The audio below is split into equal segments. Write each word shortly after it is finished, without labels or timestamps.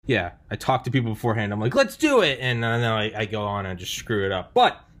yeah, I talk to people beforehand. I'm like, let's do it. And then I go on and just screw it up.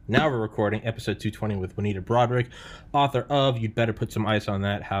 But now we're recording episode 220 with Juanita Broaddrick, author of You'd Better Put Some Ice on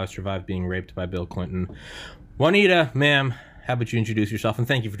That, How I Survived Being Raped by Bill Clinton. Juanita, ma'am, how about you introduce yourself? And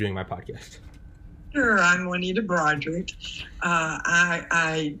thank you for doing my podcast. Sure, I'm Juanita Broaddrick.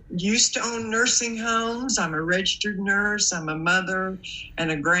 I used to own nursing homes. I'm a registered nurse. I'm a mother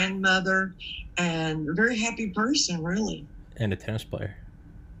and a grandmother and a very happy person, really. And a tennis player.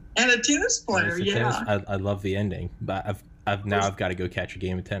 And a tennis player, yeah. I love the ending, but I've got to go catch a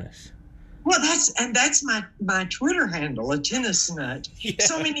game of tennis. Well, that's my Twitter handle, a tennis nut. Yeah.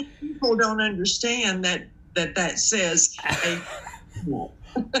 So many people don't understand that says a.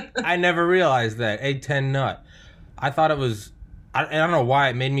 I never realized that a 10 nut. I thought it was. I don't know why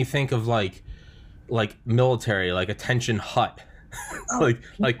it made me think of like military, like attention hut, like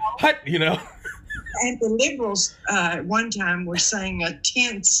hut, you know. And the liberals one time were saying a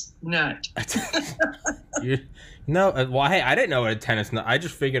tense nut. Well, hey, I didn't know what a tennis nut. I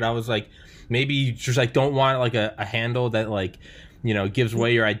just figured I was like, maybe you just like don't want like a handle that like, you know, gives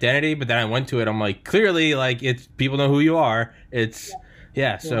away your identity. But then I went to it. I'm like, clearly, like it's people know who you are. It's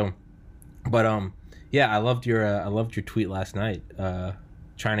yeah. So, but yeah, I loved your tweet last night.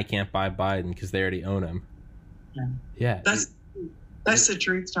 China can't buy Biden because they already own him. Yeah. That's the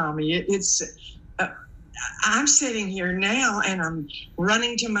truth, Tommy. It's. I'm sitting here now and I'm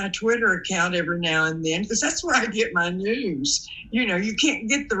running to my Twitter account every now and then because that's where I get my news. You know, you can't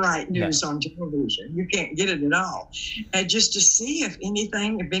get the right news on television. You can't get it at all. And just to see if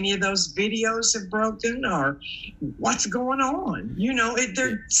any of those videos have broken or what's going on. You know,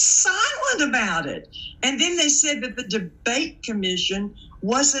 they're silent about it. And then they said that the debate commission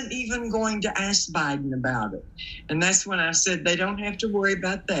wasn't even going to ask Biden about it. And that's when I said they don't have to worry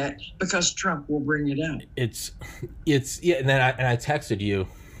about that because Trump will bring it up. It's yeah, and then I texted you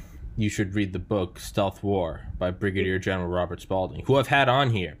should read the book Stealth War by Brigadier General Robert Spalding, who I've had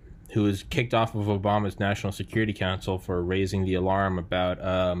on here, who was kicked off of Obama's National Security Council for raising the alarm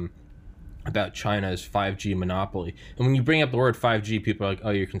about China's 5G monopoly. And when you bring up the word 5G, people are like,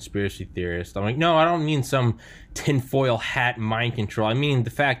 oh, you're a conspiracy theorist. I'm like, no, I don't mean some tinfoil hat mind control. I mean the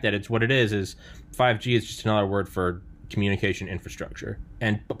fact that it's what it is 5G is just another word for communication infrastructure.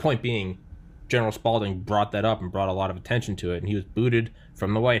 And the point being, General Spalding brought that up and brought a lot of attention to it, and he was booted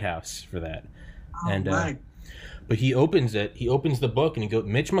from the White House for that. Right. But he opens the book, and he goes,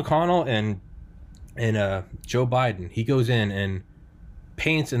 Mitch McConnell and Joe Biden, he goes in and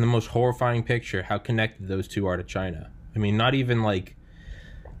paints in the most horrifying picture how connected those two are to China. I mean, not even like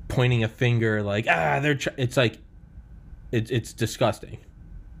pointing a finger like, it's like, it's disgusting.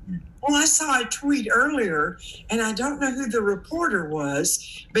 Well, I saw a tweet earlier, and I don't know who the reporter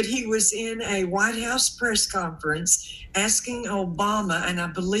was, but he was in a White House press conference asking Obama, and I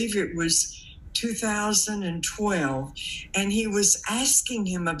believe it was 2012, and he was asking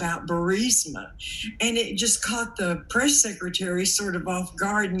him about Burisma, and it just caught the press secretary sort of off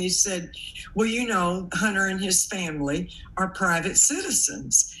guard, and he said, well, you know, Hunter and his family are private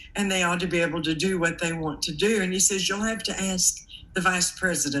citizens, and they ought to be able to do what they want to do, and he says, you'll have to ask the vice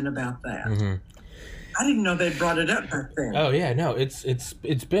president about that. Mm-hmm. I didn't know they brought it up back then. Oh yeah, no, it's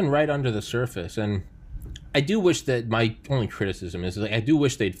been right under the surface, and I do wish that my only criticism is like I do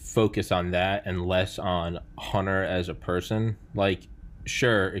wish they'd focus on that and less on Hunter as a person. Like,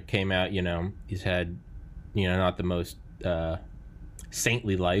 sure, it came out, you know, he's had, you know, not the most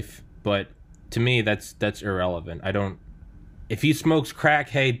saintly life, but to me that's irrelevant. I don't. If he smokes crack,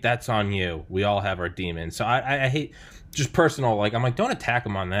 hey, that's on you. We all have our demons. So I hate just personal. Like I'm like, don't attack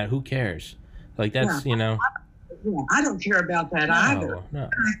him on that. Who cares? Like that's you know. I don't care about that either. No.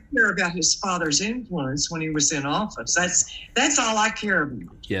 I care about his father's influence when he was in office. That's all I care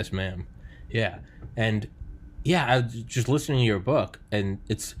about. Yes, ma'am. Yeah, and yeah, I was just listening to your book, and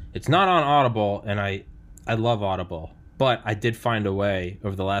it's not on Audible, and I love Audible, but I did find a way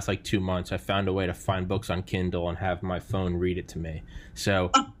over the last like 2 months. I found a way to find books on Kindle and have my phone read it to me. So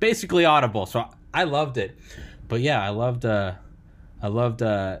basically Audible. So I loved it, but yeah, I loved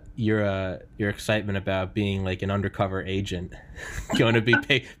your excitement about being like an undercover agent, going to be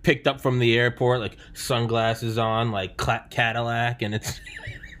picked up from the airport, like sunglasses on, like Cadillac, and it's.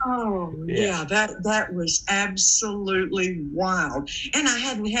 Oh yeah, that was absolutely wild, and I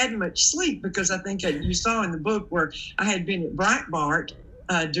hadn't had much sleep because I think you saw in the book where I had been at Breitbart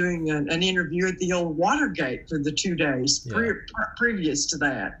doing an interview at the old Watergate for the 2 days previous to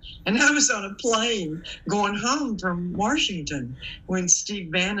that. And I was on a plane going home from Washington when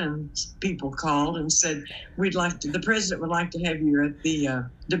Steve Bannon's people called and said, the president would like to have you at the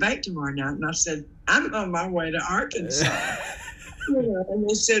debate tomorrow night. And I said, I'm on my way to Arkansas. You know, and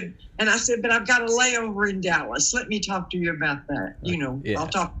they said, and I said, but I've got a layover in Dallas. Let me talk to you about that. You know, I'll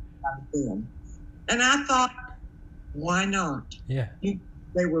talk about it then. And I thought, why not? Yeah.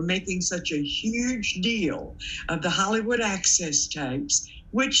 They were making such a huge deal of the Hollywood Access tapes,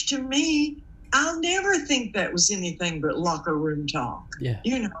 which to me, I'll never think that was anything but locker room talk. Yeah.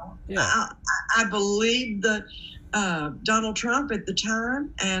 You know, I believed that Donald Trump at the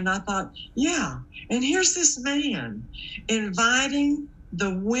time, and I thought, yeah. And here's this man inviting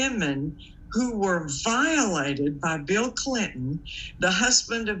the women who were violated by Bill Clinton, the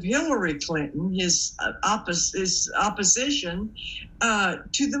husband of Hillary Clinton, his opposition,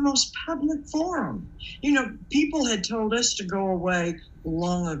 to the most public forum. You know, people had told us to go away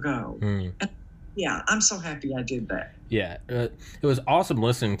long ago. Yeah, I'm so happy I did that. Yeah, it was awesome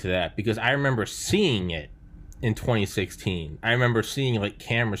listening to that, because I remember seeing it in 2016. I remember seeing like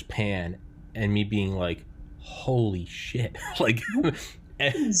cameras pan and me being like, holy shit. Like,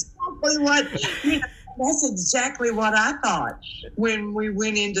 exactly what, you know, that's exactly what I thought when we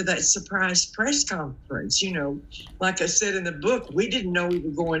went into that surprise press conference. You know, like I said in the book, we didn't know we were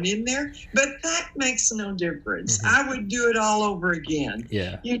going in there, but that makes no difference. I would do it all over again.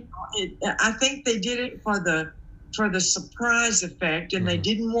 Yeah. You know, I think they did it for the surprise effect, and they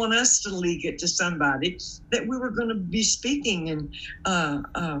didn't want us to leak it to somebody that we were going to be speaking in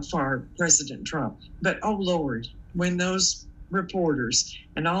for President Trump. But oh Lord, when those reporters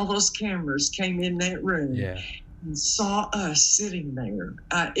and all those cameras came in that room and saw us sitting there,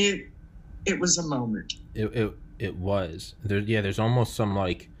 it was a moment. It was. There's almost some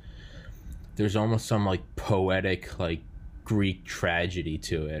like poetic like Greek tragedy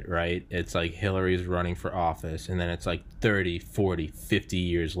to it, right? It's like Hillary's running for office, and then it's like 30, 40, 50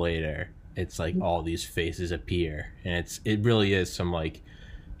 years later, it's like all these faces appear, and it really is some like,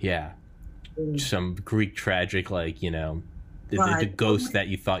 some Greek tragic, like, you know, the ghost that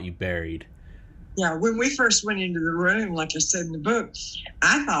you thought you buried. Yeah, when we first went into the room, like I said in the book,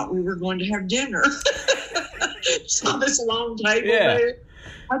 I thought we were going to have dinner. Saw this long table there.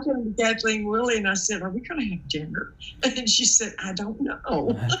 I turned to Kathleen Willie and I said, are we going to have dinner? And she said, I don't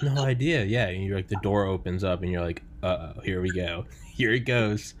know. I have no idea. Yeah, and you're like, the door opens up and you're like, uh-oh, here we go. Here it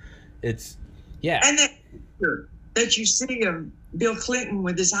goes. It's, And that picture that you see of Bill Clinton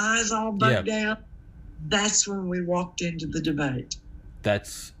with his eyes all bugged down, that's when we walked into the debate.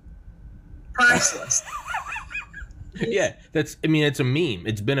 That's priceless. It's a meme.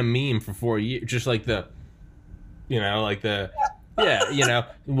 It's been a meme for 4 years. Just like you know,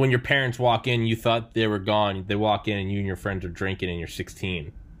 when your parents walk in, you thought they were gone. They walk in and you and your friends are drinking and you're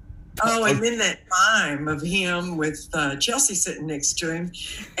 16. Oh, and then that mime of him with Chelsea sitting next to him.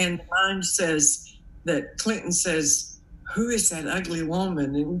 And the mime says that Clinton says, who is that ugly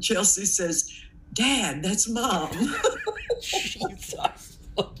woman? And Chelsea says, Dad, that's Mom. Jesus.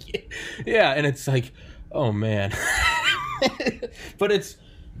 Yeah, and it's like, oh man. But it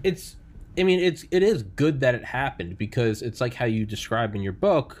is good that it happened, because it's like how you describe in your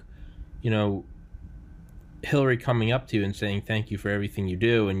book, you know, Hillary coming up to you and saying thank you for everything you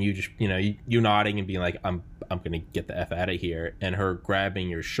do, and you just, you know, you nodding and being like, I'm gonna get the F out of here, and her grabbing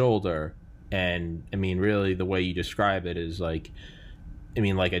your shoulder, and I mean, really the way you describe it is like, I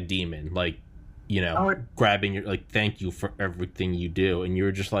mean, like a demon, like, you know, grabbing your, like, thank you for everything you do, and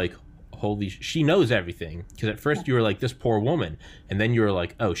you're just like, holy, she knows everything. Because at first you were like, this poor woman, and then you were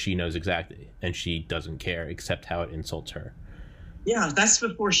like, oh, she knows exactly, and she doesn't care except how it insults her. Yeah, that's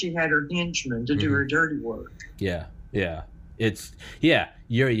before she had her henchmen to do her dirty work. Yeah. It's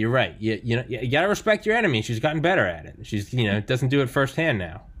you're right. You know, you gotta respect your enemy. She's gotten better at it. She's, you know, doesn't do it firsthand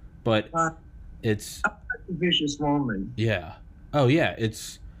now, but it's a vicious woman. Yeah. Oh yeah.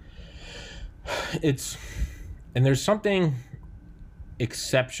 It's and there's something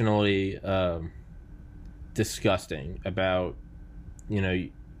exceptionally disgusting about, you know,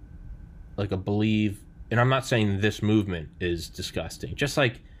 like a belief, and I'm not saying this movement is disgusting, just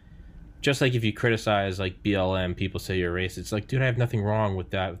like if you criticize like BLM, people say you're racist. It's like, dude, I have nothing wrong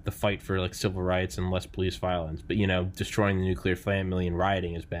with that, the fight for like civil rights and less police violence, but, you know, destroying the nuclear family and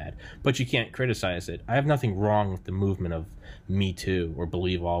rioting is bad, but you can't criticize it. I have nothing wrong with the movement of Me Too or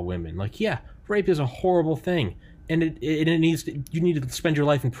Believe All Women. Like, yeah, rape is a horrible thing, and it needs to, you need to spend your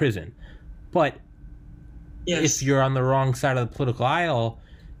life in prison, but if you're on the wrong side of the political aisle,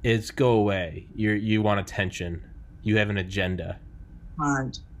 it's go away. You want attention. You have an agenda.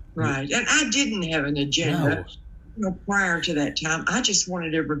 Right. And I didn't have an agenda. No. Prior to that time, I just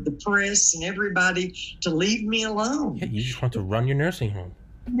wanted the press and everybody to leave me alone. Yeah, you just want to run your nursing home.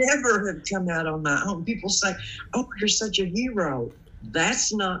 Never have come out on my own. People say, "Oh, you're such a hero."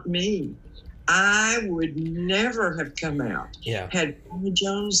 That's not me. I would never have come out had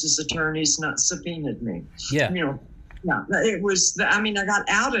Jones's attorneys not subpoenaed me. Yeah. It was, I got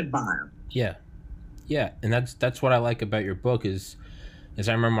outed by him. Yeah. Yeah. And that's what I like about your book is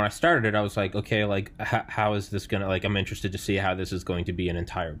I remember when I started it, I was like, okay, like, how is this going to, like, I'm interested to see how this is going to be an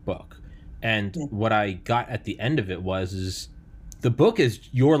entire book. And what I got at the end of it is the book is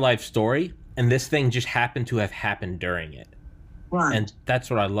your life story, and this thing just happened to have happened during it. Right. And that's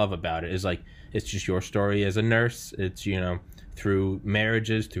what I love about it is, like, it's just your story as a nurse. It's, through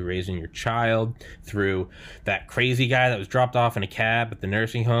marriages, through raising your child, through that crazy guy that was dropped off in a cab at the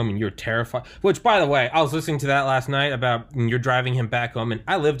nursing home and you're terrified. Which, by the way, I was listening to that last night about you're driving him back home, and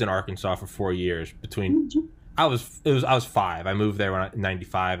I lived in Arkansas for 4 years I was 5. I moved there when in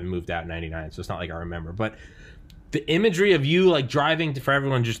 95 and moved out in 99, so it's not like I remember. But the imagery of you, like, driving for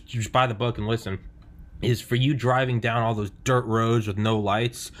everyone, just buy the book and listen, is for you driving down all those dirt roads with no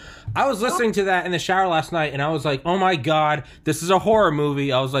lights. I was listening to that in the shower last night, and I was like, oh my God, this is a horror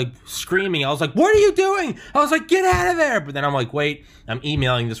movie. I was like screaming. I was like, what are you doing? I was like, get out of there. But then I'm like, wait, I'm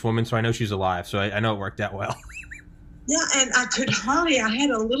emailing this woman, so I know she's alive. So I know it worked out well. Yeah, and I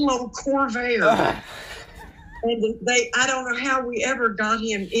had a little old Corvair. And I don't know how we ever got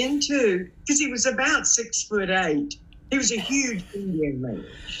him into, because he was about 6'8". He was a huge Indian man.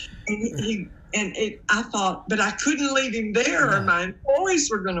 And I thought, but I couldn't leave him there or my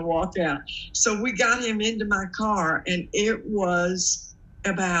employees were going to walk out. So we got him into my car, and it was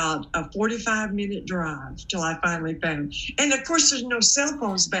about a 45-minute drive till I finally found him. And, of course, there's no cell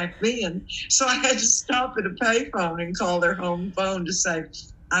phones back then, so I had to stop at a payphone and call their home phone to say,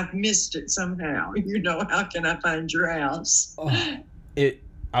 I've missed it somehow. How can I find your house?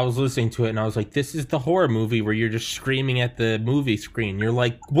 I was listening to it, and I was like, this is the horror movie where you're just screaming at the movie screen. You're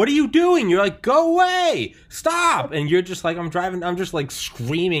like, what are you doing? You're like, go away, stop. And you're just like, I'm just like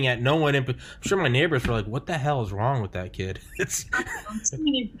screaming at no one. I'm sure my neighbors were like, what the hell is wrong with that kid? So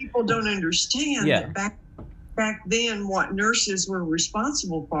many people don't understand that back then what nurses were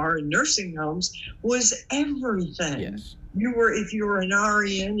responsible for in nursing homes was everything. Yes. If you were an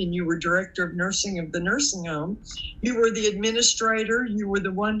RN and you were director of nursing of the nursing home, you were the administrator, you were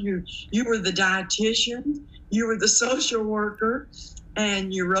the dietitian, you were the social worker,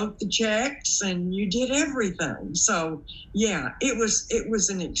 and you wrote the checks and you did everything. So it was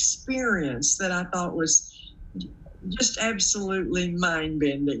an experience that I thought was just absolutely mind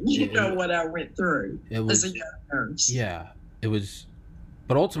bending. What I went through as a young nurse. Yeah, it was.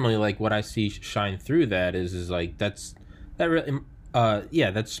 But ultimately, like, what I see shine through that is like that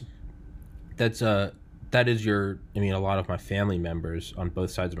is your. I mean, a lot of my family members on both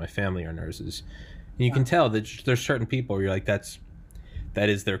sides of my family are nurses, and you can tell that there's certain people where you're like, that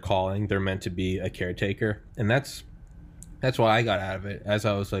is their calling. They're meant to be a caretaker, and that's why I got out of it. As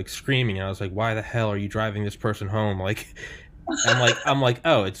I was like screaming, and I was like, why the hell are you driving this person home? Like, I'm like,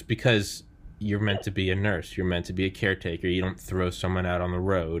 oh, it's because you're meant to be a nurse. You're meant to be a caretaker. You don't throw someone out on the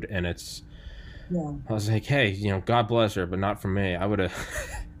road, and it's. Yeah. I was like, hey, God bless her, but not for me. I would have.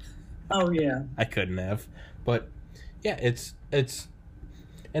 Oh yeah. I couldn't have, but yeah, it's,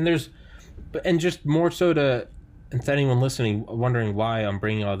 and just more so to anyone listening wondering why I'm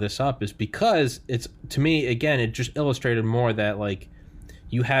bringing all this up is because it's, to me, again, it just illustrated more that, like,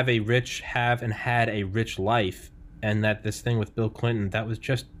 you had a rich life, and that this thing with Bill Clinton, that was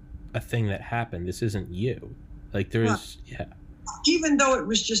just a thing that happened. This isn't you. Like, there's even though it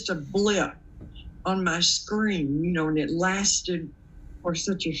was just a blip on my screen, and it lasted for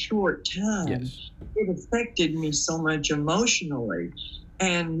such a short time. Yes. It affected me so much emotionally.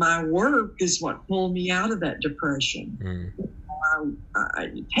 And my work is what pulled me out of that depression.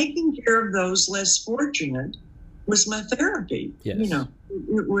 Taking care of those less fortunate was my therapy. Yes.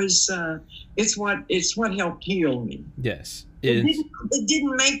 It was, it's what helped heal me. Yes. It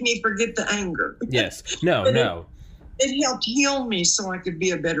didn't make me forget the anger. Yes. No. It helped heal me so I could be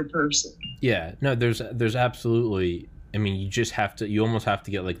a better person. Yeah. No, there's absolutely, I mean, you almost have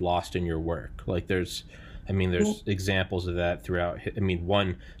to get, like, lost in your work. Like, there's examples of that throughout. I mean,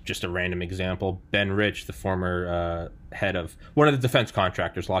 one, just a random example, Ben Rich, the former head of one of the defense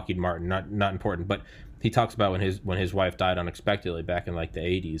contractors, Lockheed Martin, not important, but he talks about when his wife died unexpectedly back in, like, the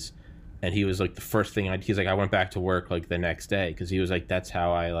 80s. And he was like, the first thing he's like, I went back to work, like, the next day, because he was like, that's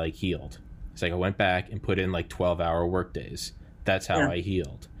how I, like, healed. It's like, I went back and put in, like, 12-hour work days. That's how I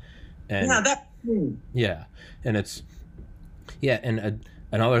healed. And and it's, and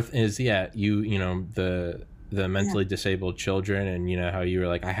another thing is, the mentally disabled children, and how you were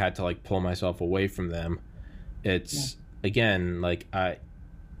like, I had to, like, pull myself away from them. It's again, like, I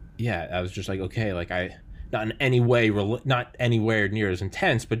was just like, okay, like, not in any way, not anywhere near as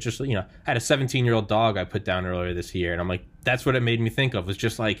intense, but just, I had a 17-year-old dog I put down earlier this year, and I'm like, that's what it made me think of. It's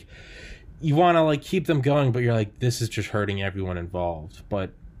just like, you want to like keep them going, but you're like, this is just hurting everyone involved.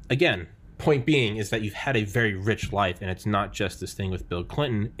 But again, point being is that you've had a very rich life, and it's not just this thing with Bill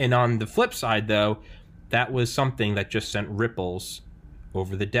Clinton. And on the flip side, though, that was something that just sent ripples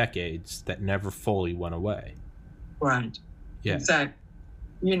over the decades that never fully went away. Right. Yeah. Exactly.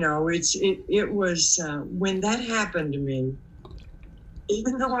 It was when that happened to me,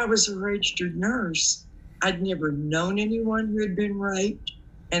 even though I was a registered nurse, I'd never known anyone who had been raped.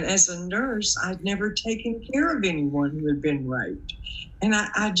 And as a nurse, I'd never taken care of anyone who had been raped. And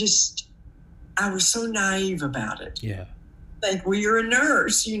I was so naive about it. Yeah. Think, well, you're a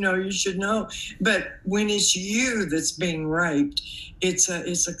nurse, you should know. But when it's you that's being raped, it's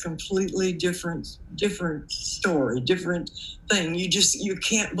a completely different story, different thing. You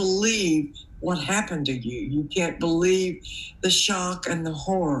can't believe what happened to you. You can't believe the shock and the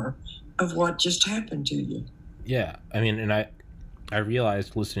horror of what just happened to you. Yeah. I mean, and I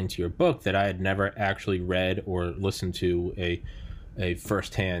realized listening to your book that I had never actually read or listened to a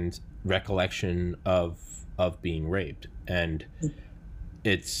firsthand recollection of being raped. And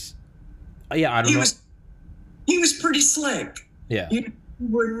it's, yeah, I don't know. He was pretty slick. Yeah. You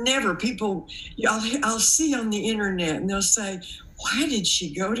were never, people, I'll see on the internet and they'll say, why did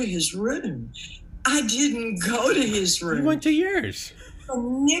she go to his room? I didn't go to his room. You went to yours.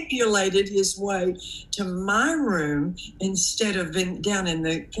 Manipulated his way to my room instead of down in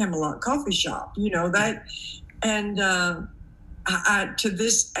the Camelot coffee shop, that, and I to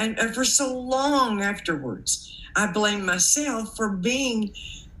this, and for so long afterwards, I blame myself for being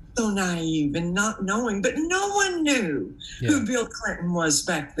so naive and not knowing, but no one knew who Bill Clinton was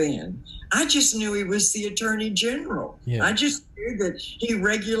back then. I just knew he was the Attorney General. Yeah. I just knew that he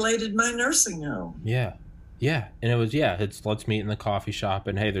regulated my nursing home. Yeah. Yeah. And it was, it's let's meet in the coffee shop,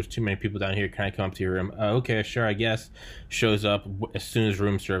 and hey, there's too many people down here. Can I come up to your room? Okay, sure, I guess. Shows up. As soon as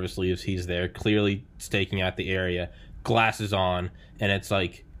room service leaves, he's there, clearly staking out the area, glasses on, and it's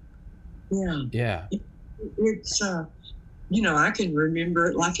like, yeah. It's, I can remember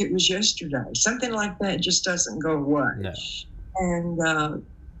it like it was yesterday. Something like that just doesn't go away. No. And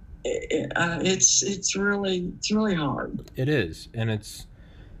it's really hard. It is, and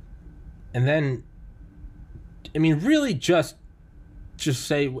then, I mean, really, just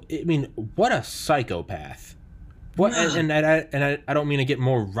say, I mean, what a psychopath. What, and I don't mean to get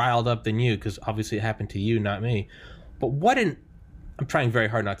more riled up than you, because obviously it happened to you, not me. But I'm trying very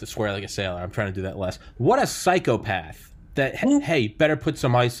hard not to swear like a sailor. I'm trying to do that less. What a psychopath that, hey, better put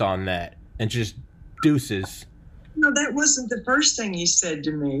some ice on that and just deuces. No, that wasn't the first thing he said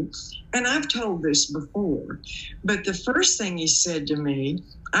to me. And I've told this before. But the first thing he said to me,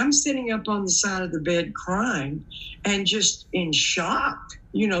 I'm sitting up on the side of the bed crying and just in shock,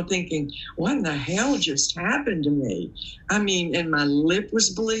 thinking, what in the hell just happened to me? I mean, and my lip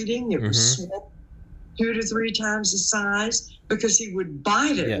was bleeding. It was swollen 2 to 3 times the size, because he would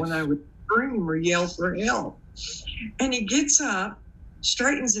bite it when I would scream or yell for help. And he gets up,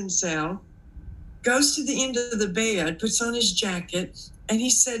 straightens himself, goes to the end of the bed, puts on his jacket, and he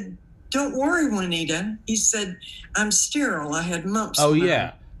said, don't worry, Juanita. He said, I'm sterile. I had mumps. Oh,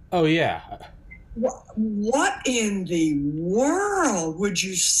 yeah. Oh, yeah. What in the world would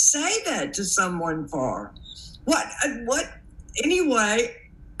you say that to someone for? What? Anyway,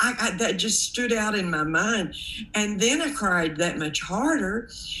 that just stood out in my mind. And then I cried that much harder.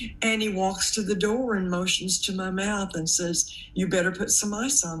 And he walks to the door and motions to my mouth and says, you better put some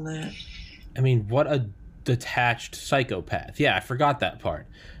ice on that. I mean, what a detached psychopath. Yeah, I forgot that part.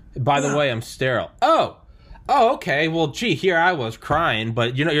 By the way, I'm sterile. Oh, okay. Well, gee, here I was crying,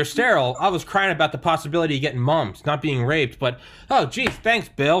 but you're sterile. I was crying about the possibility of getting mumps, not being raped, but, oh, geez, thanks,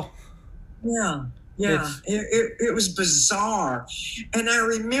 Bill. Yeah. It was bizarre. And I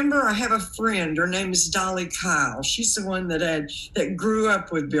remember I have a friend, her name is Dolly Kyle. She's the one that grew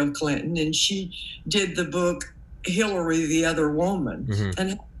up with Bill Clinton, and she did the book Hillary, the Other Woman,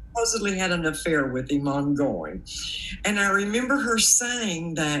 and supposedly had an affair with him ongoing. And I remember her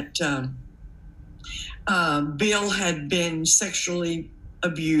saying that Bill had been sexually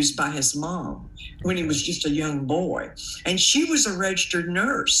abused by his mom when he was just a young boy. And she was a registered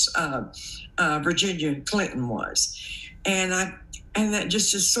nurse, Virginia Clinton was. And that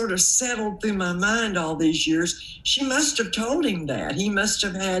just sort of settled through my mind all these years. She must have told him that. He must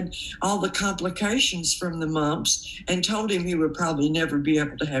have had all the complications from the mumps and told him he would probably never be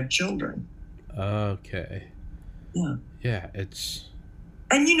able to have children. Okay. Yeah. Yeah, it's...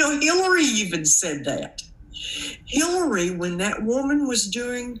 And, Hillary even said that. Hillary, when that woman was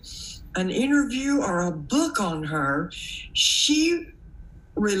doing an interview or a book on her. She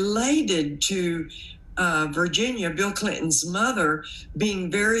related to Virginia, Bill Clinton's mother, being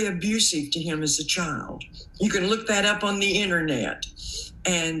very abusive to him as a child. You can look that up on the internet,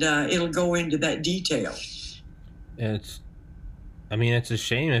 and it'll go into that detail. It's a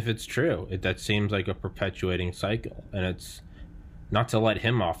shame if it's true. That seems like a perpetuating cycle, and it's not to let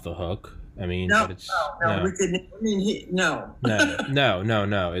him off the hook. No.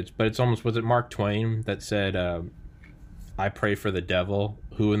 It's almost, was it Mark Twain that said, I pray for the devil,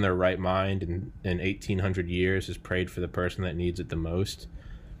 who in their right mind in 1800 years has prayed for the person that needs it the most.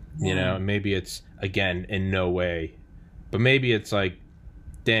 Yeah. Maybe it's, again, in no way, but maybe it's like,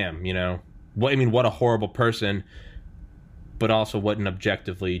 damn, what a horrible person, but also what an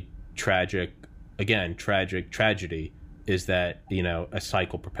objectively tragedy is that, a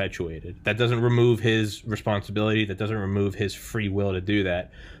cycle perpetuated. That doesn't remove his responsibility. That doesn't remove his free will to do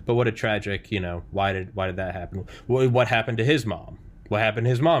that. But what a tragic, why did that happen? What happened to his mom? What happened to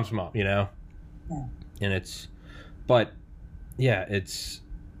his mom's mom, Yeah. And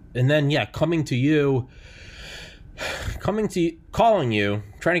calling you,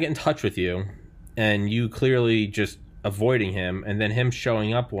 trying to get in touch with you, and you clearly just avoiding him, and then him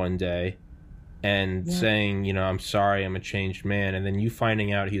showing up one day and saying, I'm sorry, I'm a changed man, and then you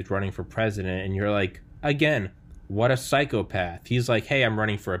finding out he's running for president, and you're like, again, what a psychopath. He's like, hey, I'm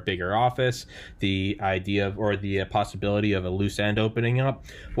running for a bigger office, the idea of, or the possibility of a loose end opening up.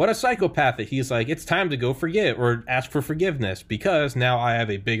 What a psychopath that he's like, it's time to go forgive or ask for forgiveness because now I have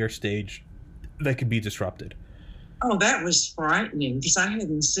a bigger stage that could be disrupted. Oh, that was frightening because I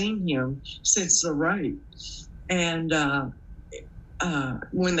hadn't seen him since the rape. And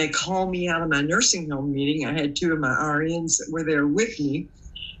when they called me out of my nursing home meeting, I had two of my RNs that were there with me.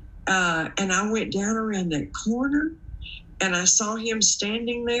 And I went down around that corner and I saw him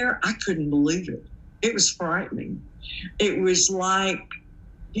standing there. I couldn't believe it. It was frightening. It was like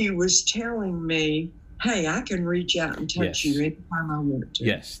he was telling me, hey, I can reach out and touch you anytime I want to.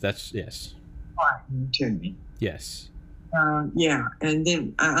 Yes. Frightening to me. Yes. And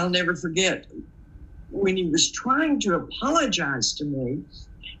then I'll never forget when he was trying to apologize to me,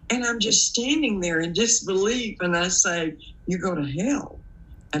 and I'm just standing there in disbelief, and I say, you go to hell.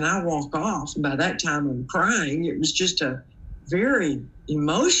 And I walk off, and by that time I'm crying. It was just a very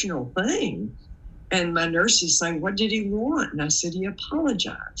emotional thing. And my nurse is saying, what did he want? And I said, he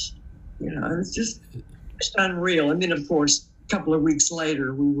apologized. It's just unreal. And then, of course, a couple of weeks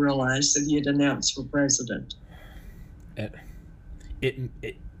later, we realized that he had announced for president.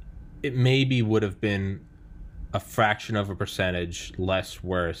 It maybe would have been a fraction of a percentage less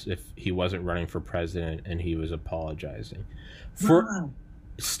worse if he wasn't running for president and he was apologizing.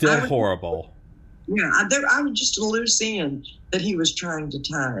 Still horrible. Yeah, I was just a loose end that he was trying to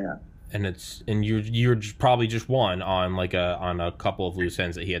tie up. And you're probably just one on on a couple of loose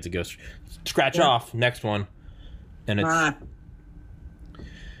ends that he had to go scratch off. Next one, and it's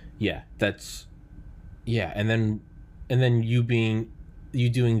and then you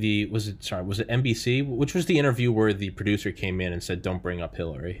doing the was it NBC, which was the interview where the producer came in and said, "Don't bring up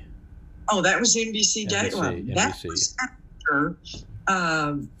Hillary." Oh, that was NBC Dateline. That was after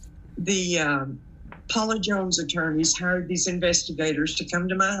the Paula Jones attorneys hired these investigators to come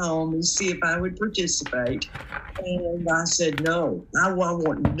to my home and see if I would participate. And I said, no, I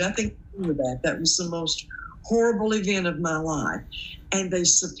want nothing to do with that. That was the most horrible event of my life. And they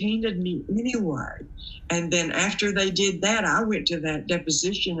subpoenaed me anyway. And then after they did that, I went to that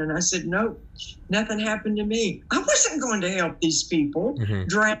deposition and I said, no, nothing happened to me. I wasn't going to help these people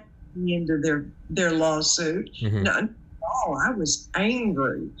drag me into their lawsuit. No, I was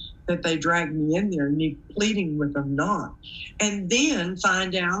angry that they dragged me in there, me pleading with them not. And then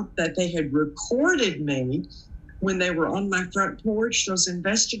find out that they had recorded me when they were on my front porch, those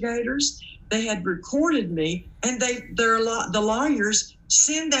investigators. They had recorded me, and the lawyers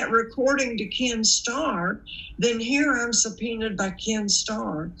send that recording to Ken Starr. Then here I'm subpoenaed by Ken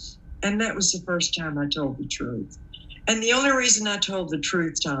Starr, and that was the first time I told the truth. And the only reason I told the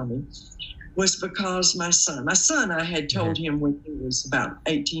truth, Tommy, was because my son, I had told him when he was about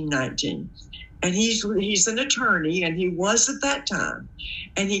 18, 19. And he's an attorney, and he was at that time.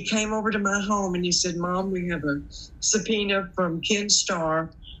 And he came over to my home, and he said, Mom, we have a subpoena from Ken Starr.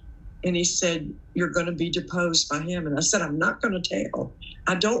 And he said, you're going to be deposed by him. And I said, I'm not going to tell.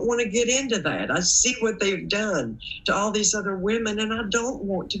 I don't want to get into that. I see what they've done to all these other women, and I don't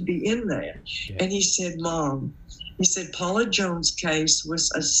want to be in that. Yeah. And he said, Mom, he said, Paula Jones' case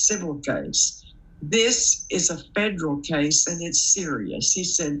was a civil case. This is a federal case, and it's serious. He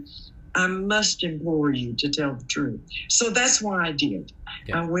said, I must implore you to tell the truth. So that's why I did.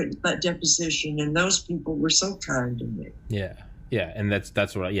 Yeah. I went to that deposition, and those people were so kind to me. Yeah. Yeah. And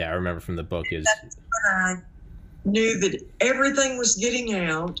that's what I remember from the book is. That's when I knew that everything was getting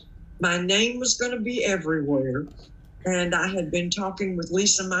out. My name was going to be everywhere. And I had been talking with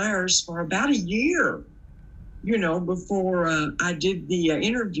Lisa Myers for about a year, before I did the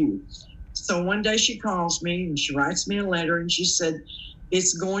interview. So one day she calls me and she writes me a letter and she said,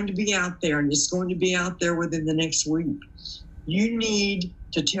 it's going to be out there, and it's going to be out there within the next week. You need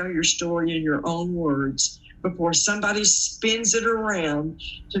to tell your story in your own words before somebody spins it around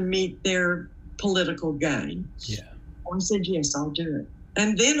to meet their political gain. Yeah. I said, yes, I'll do it.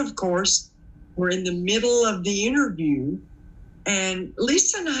 And then, of course, we're in the middle of the interview, and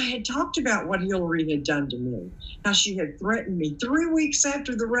Lisa and I had talked about what Hillary had done to me, how she had threatened me 3 weeks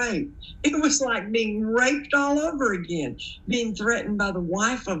after the rape. It was like being raped all over again, being threatened by the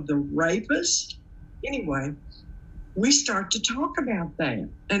wife of the rapist. Anyway, we start to talk about that.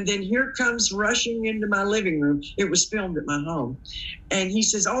 And then here comes rushing into my living room. It was filmed at my home. And he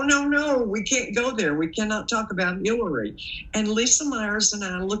says, oh, no, we can't go there. We cannot talk about Hillary. And Lisa Myers and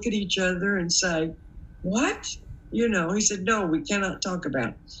I look at each other and say, what? He said, no, we cannot talk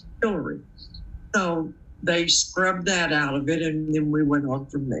about Hillary. So they scrubbed that out of it, and then we went on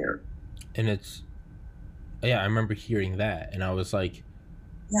from there. And I remember hearing that, and I was like,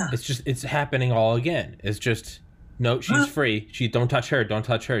 yeah, it's happening all again. It's just, no, she's free. Don't touch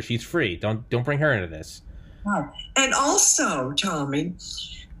her. She's free. Don't bring her into this. Right. And also, Tommy,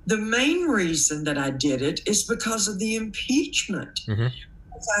 the main reason that I did it is because of the impeachment. Mm-hmm.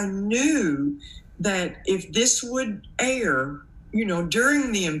 Because I knew that if this would air,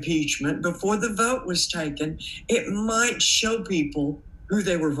 during the impeachment, before the vote was taken, it might show people who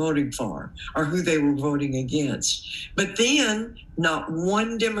they were voting for or who they were voting against. But then not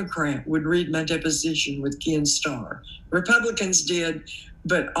one Democrat would read my deposition with Ken Starr. Republicans did,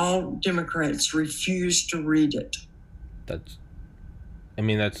 but all Democrats refused to read it.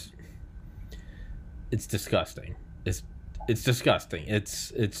 It's disgusting. It's disgusting.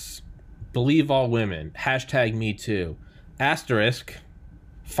 It's believe all women. #MeToo. Asterisk.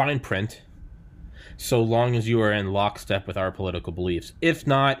 Fine print. So long as you are in lockstep with our political beliefs. If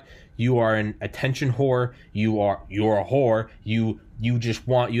not, you are an attention whore. You're a whore. You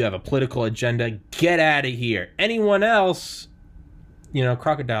have a political agenda. Get out of here. Anyone else,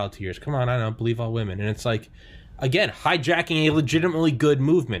 crocodile tears. Come on, I don't believe all women. And it's like, again, hijacking a legitimately good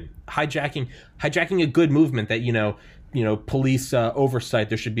movement. Hijacking a good movement that, police oversight,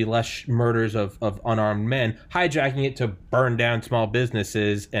 there should be less murders of unarmed men, hijacking it to burn down small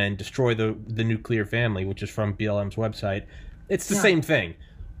businesses and destroy the nuclear family, which is from BLM's website. It's the same thing.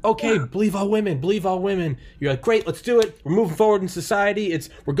 Okay, believe all women. You're like, great, let's do it. We're moving forward in society.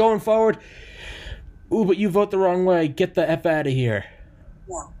 We're going forward. Ooh, but you vote the wrong way. Get the F out of here.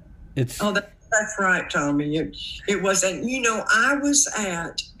 Yeah. That's right, Tommy. It was, and I was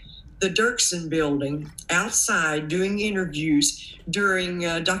at the Dirksen building outside doing interviews during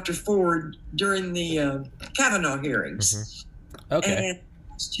Dr. Ford, during the Kavanaugh hearings. Mm-hmm. Okay. And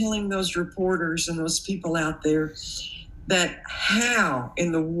I was telling those reporters and those people out there that how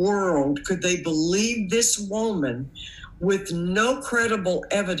in the world could they believe this woman with no credible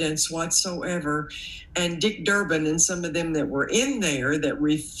evidence whatsoever, and Dick Durbin and some of them that were in there that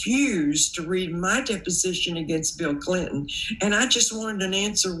refused to read my deposition against Bill Clinton. And I just wanted an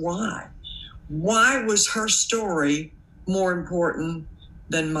answer why. Why was her story more important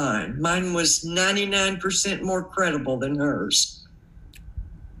than mine? Mine was 99% more credible than hers.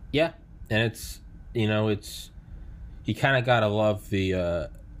 Yeah, and it's you kind of gotta love the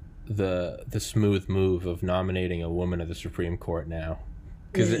smooth move of nominating a woman to the Supreme Court now,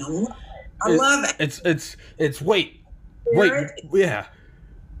 because I love it. It's wait, yeah.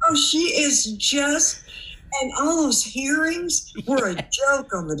 Oh, she is just, and all those hearings were a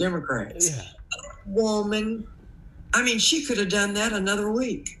joke on the Democrats. Yeah. That woman, she could have done that another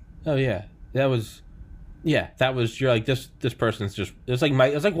week. Oh yeah, that was. You're like, this person's just, it's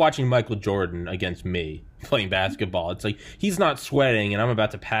like watching Michael Jordan against me playing basketball. It's like, he's not sweating and I'm about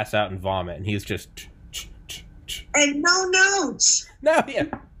to pass out and vomit and he's just and no notes. No, yeah.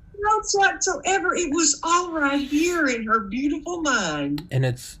 Notes whatsoever. It was all right here in her beautiful mind. And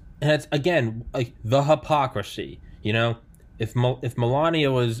it's again, like, the hypocrisy, if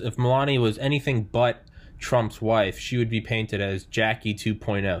Melania was anything but Trump's wife, she would be painted as Jackie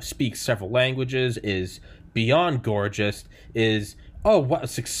 2.0, speaks several languages, is beyond gorgeous, is, oh, what a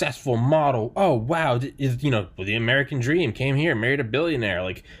successful model, oh, wow, is, the American dream, came here, married a billionaire,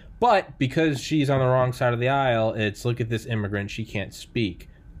 like, but because she's on the wrong side of the aisle, it's, look at this immigrant, she can't speak.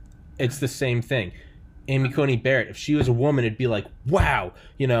 It's the same thing. Amy Coney Barrett, if she was a woman, it'd be like, wow,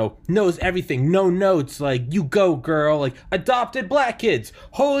 knows everything, no notes, like, you go, girl, like, adopted black kids,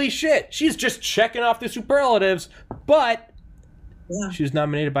 holy shit, she's just checking off the superlatives, but she was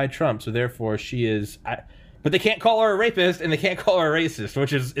nominated by Trump, so therefore she is, but they can't call her a rapist, and they can't call her a racist,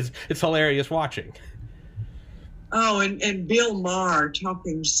 which is, it's hilarious watching. Oh, and Bill Maher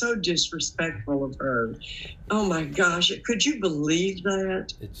talking so disrespectful of her. Oh my gosh, could you believe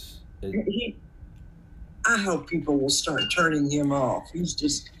that? I hope people will start turning him off. He's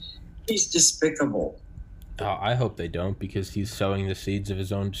despicable. Oh, I hope they don't, because he's sowing the seeds of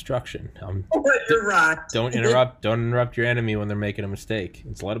his own destruction. You're right. Don't interrupt your enemy when they're making a mistake.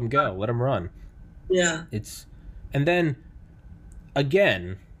 It's let them go. Let them run. Yeah. And then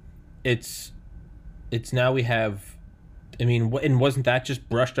again, it's now we have. I mean, and wasn't that just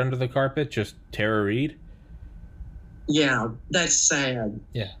brushed under the carpet? Just Tara Reid. Yeah, that's sad.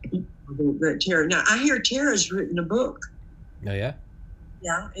 Yeah. Tara. Now I hear Tara's written a book. Oh yeah.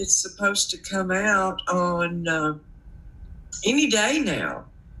 Yeah, it's supposed to come out on any day now.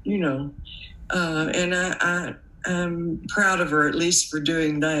 And I'm proud of her at least for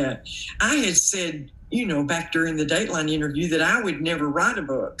doing that. I had said, back during the Dateline interview that I would never write a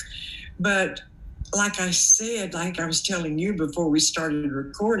book, but like I said, like I was telling you before we started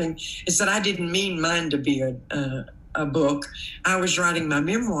recording, is that I didn't mean mine to be a book. I was writing my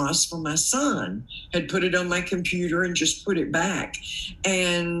memoirs for my son, had put it on my computer and just put it back,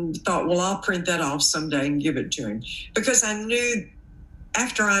 and thought, well, I'll print that off someday and give it to him, because I knew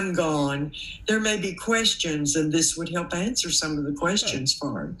after I'm gone, there may be questions, and this would help answer some of the questions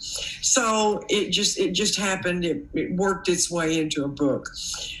for him. So it just happened. It worked its way into a book.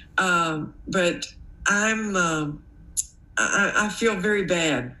 But I feel very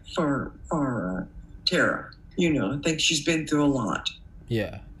bad for Tara. I think she's been through a lot.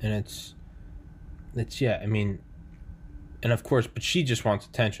 Yeah, and it's yeah. I mean, and of course, but she just wants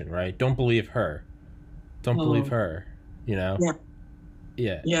attention, right? Don't believe her. Don't believe her. Yeah.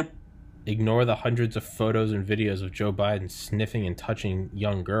 Yeah. Yeah. Ignore the hundreds of photos and videos of Joe Biden sniffing and touching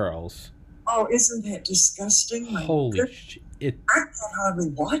young girls. Oh, isn't that disgusting? Holy shit. I can't hardly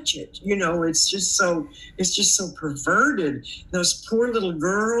watch it. It's just so perverted. Those poor little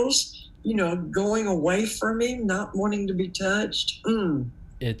girls, going away from him, not wanting to be touched.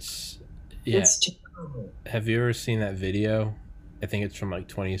 It's terrible. Have you ever seen that video? I think it's from like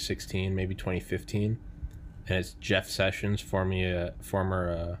 2016, maybe 2015. And it's Jeff Sessions, former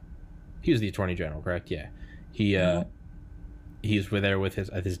he was the Attorney General, correct? Yeah. He's there with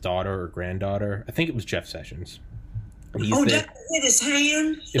his daughter or granddaughter. I think it was Jeff Sessions. Did hit his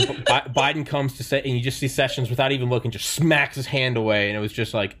hand? Biden comes to say, and you just see Sessions without even looking, just smacks his hand away, and it was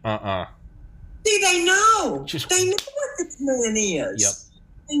just like, See, they know. They know what this man is. Yep.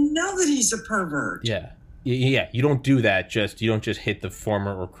 They know that he's a pervert. Yeah. Yeah, you don't do that. You don't just hit the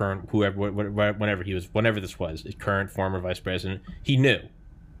former or current, whoever, whenever this was, current, former vice president. He knew.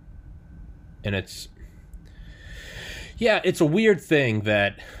 And it's a weird thing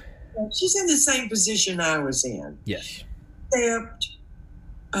that... She's in the same position I was in. Yes. Except,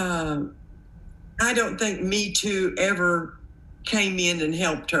 I don't think Me Too ever came in and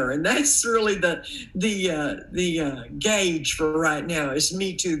helped her, and that's really the gauge for right now. Is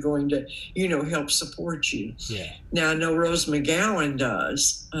Me Too going to help support you? Yeah. Now I know Rose McGowan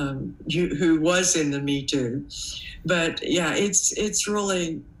does, who was in the Me Too, but yeah, it's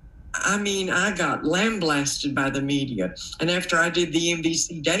really. I mean, I got lambasted by the media, and after I did the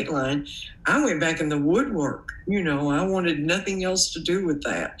NBC Dateline, I went back in the woodwork. I wanted nothing else to do with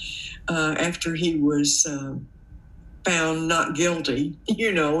that. After he was found not guilty,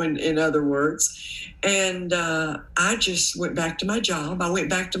 in other words. And I just went back to my job. I went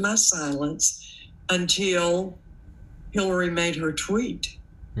back to my silence until Hillary made her tweet.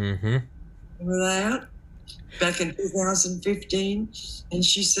 Mm-hmm. Remember that? Back in 2015. And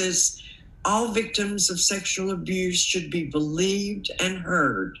she says, all victims of sexual abuse should be believed and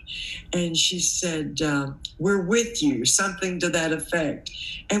heard. And she said, we're with you, something to that effect.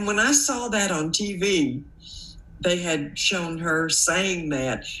 And when I saw that on TV, they had shown her saying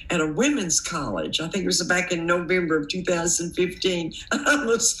that at a women's college. I think it was back in November of 2015. I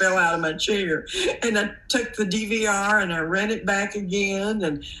almost fell out of my chair. And I took the DVR and I ran it back again.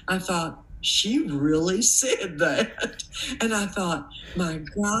 And I thought, she really said that. And I thought, my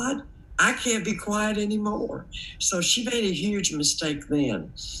God, I can't be quiet anymore. So she made a huge mistake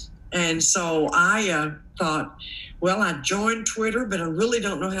then. And so I thought, well, I joined Twitter, but I really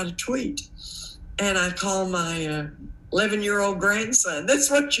don't know how to tweet. And I called my 11-year-old grandson.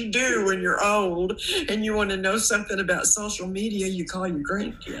 That's what you do when you're old and you want to know something about social media. You call your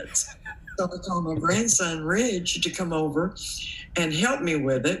grandkids. So I called my grandson, Reg, to come over and help me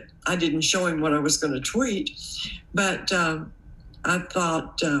with it. I didn't show him what I was going to tweet, but I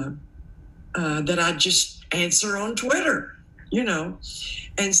thought that I'd just answer on Twitter, you know.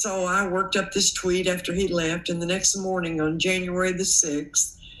 And so I worked up this tweet after he left. And the next morning on January the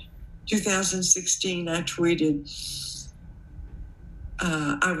 6th, 2016, I tweeted,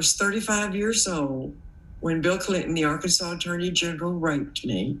 I was 35 years old when Bill Clinton, the Arkansas Attorney General, raped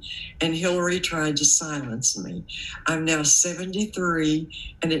me and Hillary tried to silence me. I'm now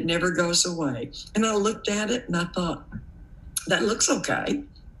 73 and it never goes away. And I looked at it and I thought, that looks okay.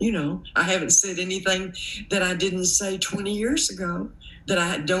 You know, I haven't said anything that I didn't say 20 years ago, that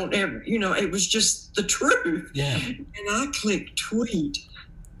I don't ever, you know, it was just the truth. Yeah. And I clicked tweet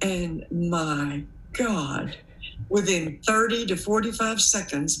and my God, within 30 to 45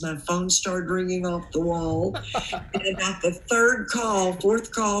 seconds, my phone started ringing off the wall. And about the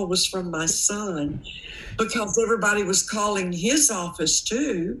fourth call was from my son, because everybody was calling his office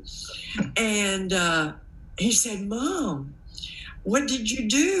too. And he said, Mom, what did you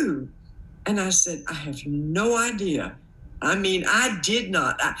do? And I said, I have no idea. I mean, I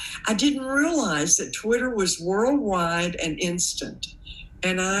didn't realize that Twitter was worldwide and instant.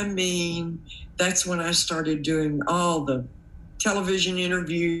 And I mean, that's when I started doing all the television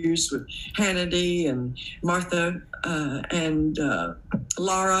interviews with Hannity and Martha and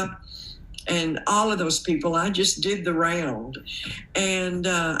Laura and all of those people. I just did the round. And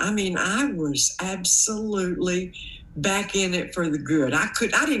I mean, I was absolutely back in it for the good. I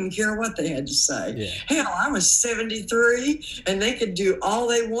didn't care what they had to say. Yeah. Hell, I was 73 and they could do all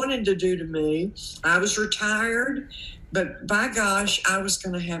they wanted to do to me. I was retired, but by gosh, I was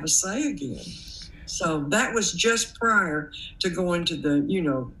going to have a say again. So that was just prior to going to the, you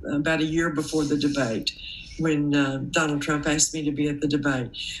know, about a year before the debate, when Donald Trump asked me to be at the debate.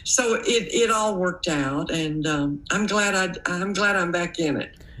 So it all worked out, and I'm glad I'm back in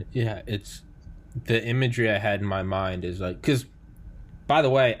it. Yeah, it's the imagery I had in my mind is like, because by the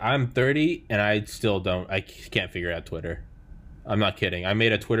way, I'm 30 and I can't figure out Twitter. I'm not kidding. I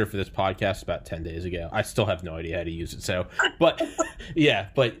made a Twitter for this podcast about 10 days ago. I still have no idea how to use it. So, but yeah,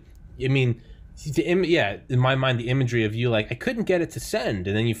 but I mean, in my mind, the imagery of you, like, I couldn't get it to send,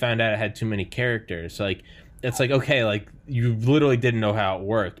 and then you found out it had too many characters. Like, it's like, okay, like, you literally didn't know how it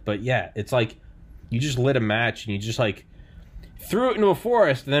worked. But yeah, it's like you just lit a match and you just like threw it into a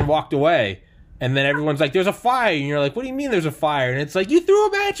forest and then walked away. And then everyone's like, there's a fire. And you're like, what do you mean there's a fire? And it's like, you threw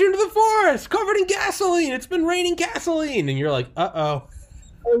a match into the forest covered in gasoline. It's been raining gasoline. And you're like, uh-oh.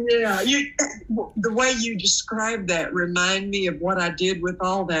 Oh, yeah. The way you described that remind me of what I did with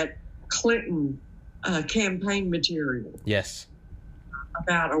all that Clinton campaign material. Yes.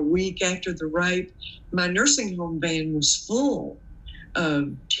 About a week after the rape, my nursing home van was full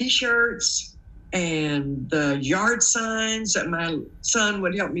of T-shirts and the yard signs that my son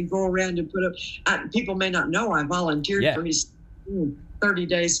would help me go around and put up. People may not know I volunteered for his 30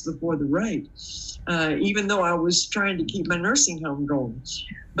 days before the rape, even though I was trying to keep my nursing home going.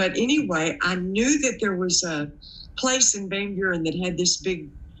 But anyway, I knew that there was a place in Van Buren that had this big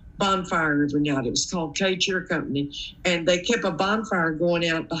bonfire every night. It was called K Cheer Company, and they kept a bonfire going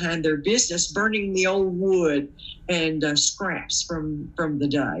out behind their business, burning the old wood and scraps from the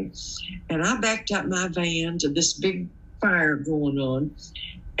day. And I backed up my van to this big fire going on,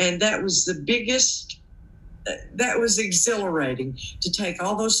 and that was the biggest. That was exhilarating, to take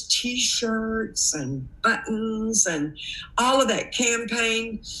all those T-shirts and buttons and all of that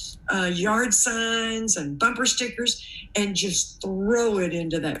campaign yard signs and bumper stickers and just throw it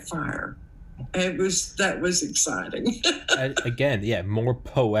into that fire. That was exciting. Again, yeah, more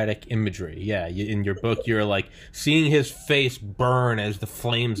poetic imagery. Yeah, in your book, you're like seeing his face burn as the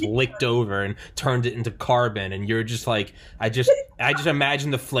flames licked over and turned it into carbon, and you're just like, I just imagine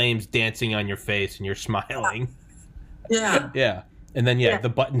the flames dancing on your face, and you're smiling. Yeah. Yeah. And then, the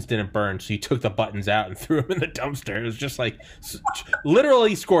buttons didn't burn, so you took the buttons out and threw them in the dumpster. It was just like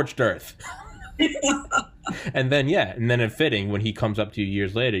literally scorched earth. And then it's fitting when he comes up to you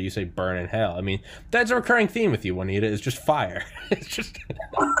years later, you say burn in hell. I mean, that's a recurring theme with you, Juanita, is just fire. It's just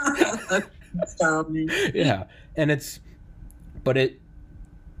yeah. And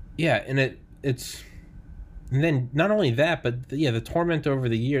then not only that, but the torment over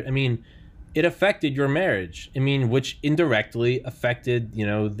the years. I mean, it affected your marriage. I mean, which indirectly affected,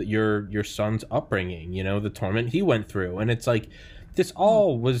 your son's upbringing, the torment he went through. And it's like,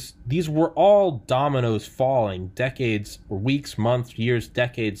 these were all dominoes falling decades or weeks, months, years,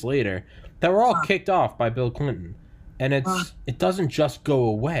 decades later that were all kicked off by Bill Clinton. And it doesn't just go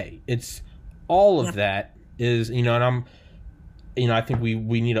away. It's all of that is, and I'm, I think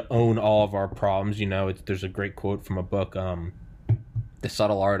we need to own all of our problems. There's a great quote from a book, The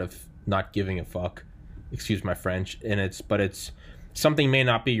Subtle Art of Not Giving a Fuck. Excuse my French. And it's something may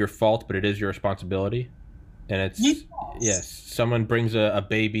not be your fault, but it is your responsibility. And it's, yes, someone brings a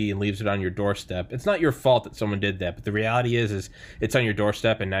baby and leaves it on your doorstep. It's not your fault that someone did that, but the reality is it's on your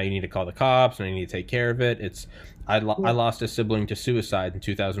doorstep, and now you need to call the cops, and you need to take care of it. I lost a sibling to suicide in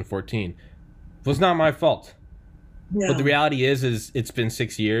 2014. It was not my fault. Yeah. But the reality is it's been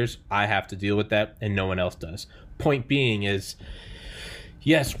 6 years. I have to deal with that, and no one else does. Point being is,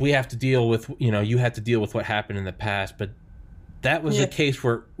 yes, we have to deal with, you had to deal with what happened in the past, but that was a case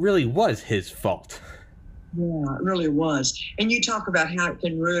where it really was his fault. Yeah, it really was. And you talk about how it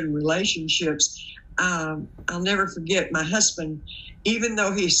can ruin relationships. I'll never forget my husband, even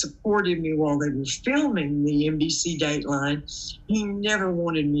though he supported me while they were filming the NBC Dateline, he never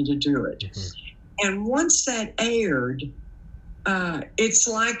wanted me to do it. Mm-hmm. And once that aired, it's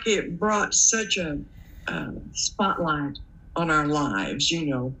like it brought such a spotlight on our lives.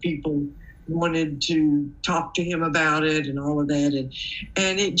 People wanted to talk to him about it and all of that.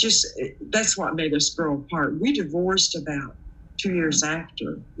 And it just, that's what made us grow apart. We divorced about 2 years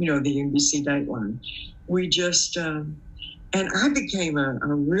after, the NBC Dateline. We just, and I became a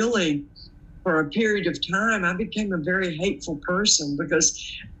really, for a period of time, I became a very hateful person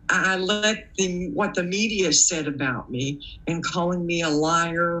because I let what the media said about me and calling me a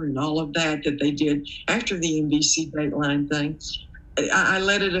liar and all of that they did after the NBC Dateline thing. I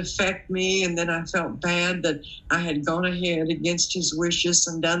let it affect me, and then I felt bad that I had gone ahead against his wishes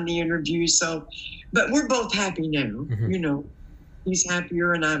and done the interview. So, but we're both happy now. Mm-hmm. He's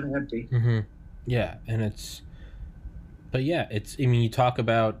happier and I'm happy. Mm-hmm. Yeah, and you talk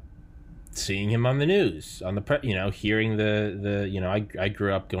about seeing him on the news, on the hearing I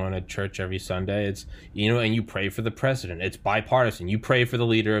grew up going to church every Sunday. It's, and you pray for the president. It's bipartisan. You pray for the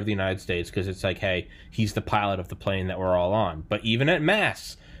leader of the United States because it's like, hey, he's the pilot of the plane that we're all on. But even at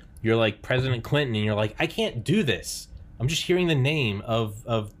Mass, you're like President Clinton, and you're like, I can't do this. I'm just hearing the name of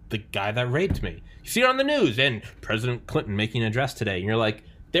the guy that raped me. You see it on the news, and President Clinton making an address today, and you're like,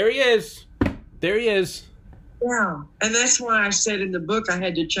 there he is. There he is. Yeah, and that's why I said in the book I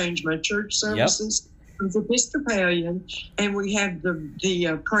had to change my church services. Yep. I was Episcopalian, and we have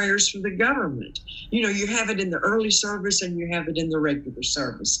the prayers for the government. You have it in the early service and you have it in the regular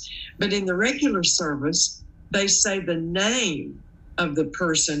service. But in the regular service, they say the name of the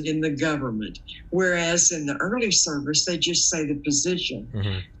person in the government, whereas in the early service, they just say the position.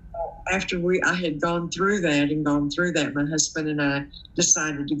 Mm-hmm. After I had gone through that, my husband and I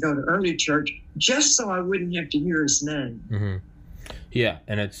decided to go to early church just so I wouldn't have to hear his name. Mm-hmm. Yeah,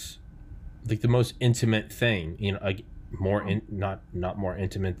 and it's like the most intimate thing, like not more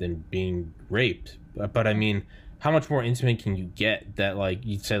intimate than being raped, but I mean, how much more intimate can you get that, like,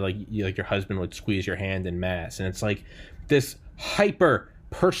 you'd say, like your husband would squeeze your hand in Mass, and it's like this hyper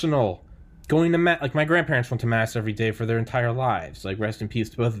personal. Going to Mass, like my grandparents went to Mass every day for their entire lives. Like, rest in peace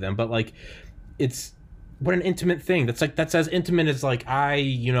to both of them. But like, it's what an intimate thing. That's as intimate as like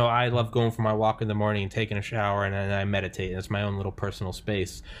I love going for my walk in the morning and taking a shower and I meditate. And it's my own little personal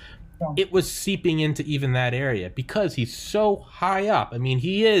space. Yeah. It was seeping into even that area because he's so high up. I mean,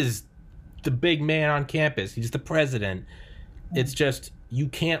 he is the big man on campus. He's the president. It's just, you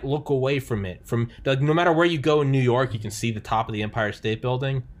can't look away from it. From like, no matter where you go in New York, you can see the top of the Empire State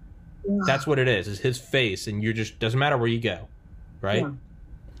Building. Yeah. That's what it is his face, and you're just, doesn't matter where you go, right? Yeah.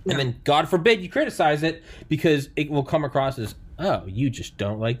 Yeah. And then, God forbid, you criticize it because it will come across as, oh, you just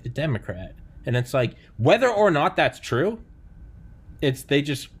don't like the Democrat. And it's like, whether or not that's true, it's they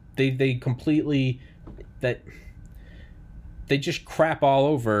completely, that they just crap all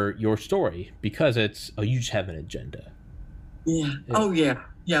over your story because it's, oh, you just have an agenda. Yeah. Oh, yeah.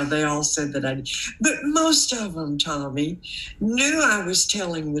 Yeah, they all said that I did. But most of them, Tommy, knew I was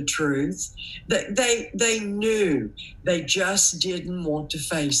telling the truth. They knew. They just didn't want to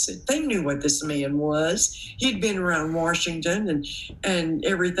face it. They knew what this man was. He'd been around Washington and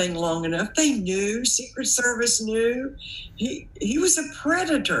everything long enough. They knew. Secret Service knew. He was a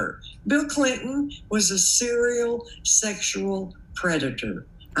predator. Bill Clinton was a serial sexual predator.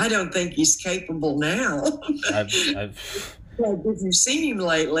 I don't think he's capable now. If you've seen him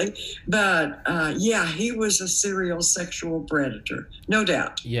lately, but he was a serial sexual predator, no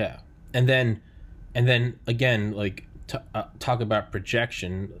doubt. Yeah, and then again, like talk about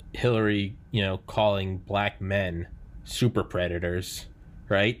projection. Hillary, calling black men super predators,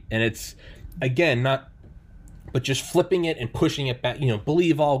 right? And it's again but just flipping it and pushing it back.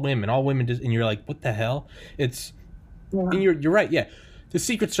 Believe all women do, and you're like, what the hell? It's And you're right. Yeah, the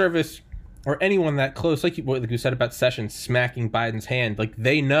Secret Service or anyone that close, like you said about Sessions smacking Biden's hand, like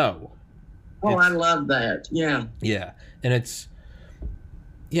they know. Oh, I love that. Yeah. Yeah, and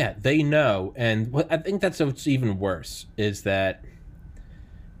they know, and what I think that's what's even worse is that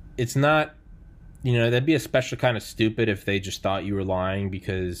it's not. That'd be a special kind of stupid if they just thought you were lying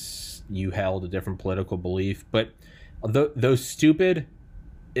because you held a different political belief. But though stupid,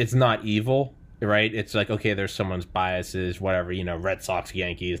 it's not evil, right? It's like, okay, there's someone's biases, whatever, Red Sox,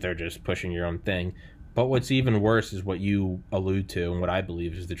 Yankees, they're just pushing your own thing. But what's even worse is what you allude to and what I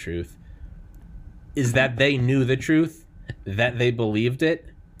believe is the truth, is that they knew the truth, that they believed it,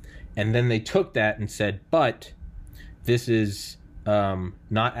 and then they took that and said, but this is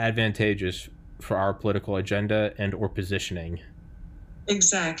not advantageous for our political agenda and or positioning.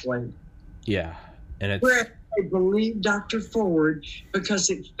 Exactly. Yeah. And it's where they believed Dr. Ford because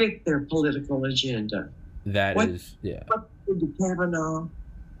it fit their political agenda. What did to Kavanaugh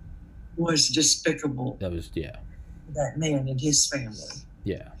was despicable. That was that man and his family.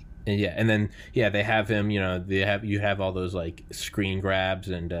 Yeah. And then they have him, you have all those like screen grabs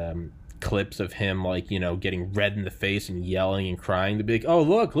and clips of him like getting red in the face and yelling and crying to be like, oh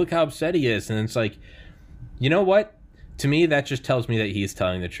look how upset he is. And it's like, you know what, to me that just tells me that he's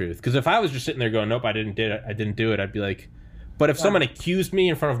telling the truth, because if I was just sitting there going, nope, I didn't do it, I'd be like, but if someone accused me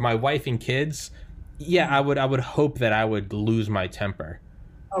in front of my wife and kids, I would hope that I would lose my temper.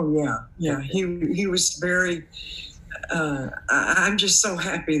 Oh yeah he was very I'm just so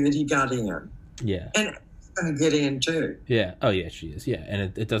happy that he got in. Yeah. And going to get in too. Yeah. Oh yeah, she is. Yeah,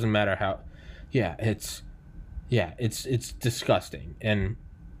 and it doesn't matter how. Yeah, it's disgusting. And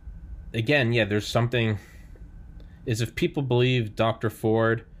again, there's something. Is if people believe Dr.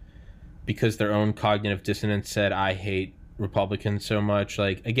 Ford because their own cognitive dissonance said, I hate Republicans so much.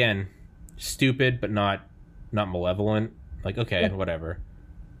 Like, again, stupid, but not malevolent. Like, okay, whatever.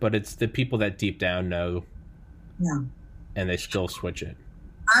 But it's the people that deep down know. Yeah. And they still switch it.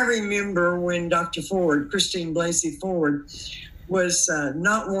 I remember when Dr. Ford, Christine Blasey Ford, was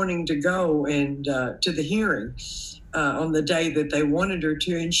not wanting to go and to the hearing on the day that they wanted her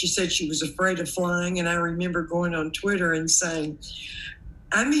to, and she said she was afraid of flying. And I remember going on Twitter and saying,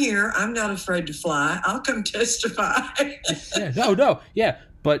 I'm here. I'm not afraid to fly. I'll come testify.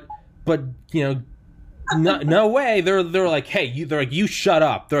 But no way. They're like, hey, you shut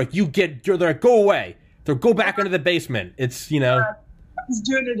up. They're like, go away. They're go back into the basement. It's I was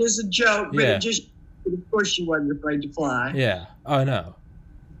doing it as a joke, but it just, of course, she wasn't afraid to fly. Yeah. Oh no.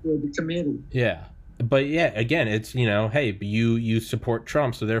 For the committee. Yeah. But again, it's, hey, you support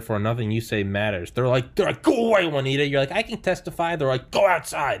Trump, so therefore nothing you say matters. They're like, go away, Juanita. You're like, I can testify. They're like, go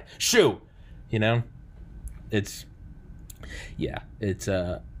outside, shoot. It's,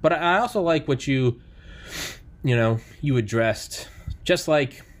 but I also like what you addressed, just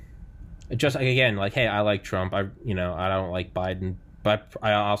again, like, hey, I like Trump. I don't like Biden, but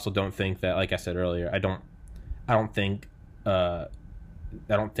I also don't think that, like I said earlier, I don't think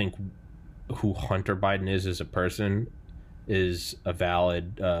who Hunter Biden is as a person is a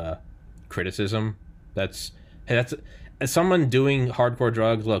valid criticism. That's as someone doing hardcore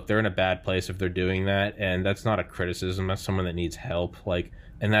drugs. Look, they're in a bad place if they're doing that, and that's not a criticism. That's someone that needs help.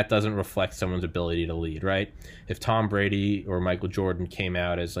 And that doesn't reflect someone's ability to lead, right? If Tom Brady or Michael Jordan came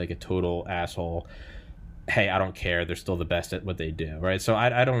out as like a total asshole, hey, I don't care. They're still the best at what they do, right? So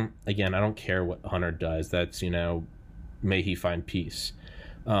I don't care what Hunter does. That's, may he find peace.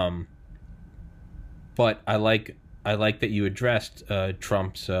 But I like that you addressed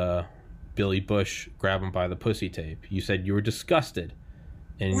Trump's Billy Bush grab him by the pussy tape. You said you were disgusted,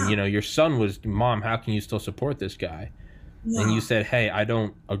 and your son was, Mom, how can you still support this guy? Yeah. And you said, hey, I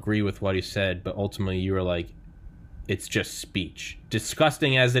don't agree with what he said, but ultimately you were like, it's just speech,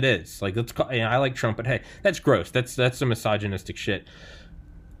 disgusting as it is. Like, I like Trump, but hey, that's gross. That's some misogynistic shit.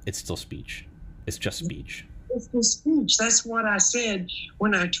 It's still speech. It's just speech. It's the speech. That's what I said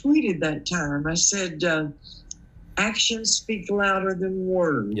when I tweeted that time. I said, actions speak louder than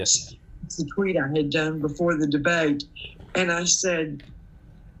words. Yes. It's the tweet I had done before the debate. And I said,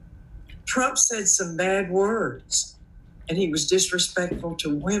 Trump said some bad words, and he was disrespectful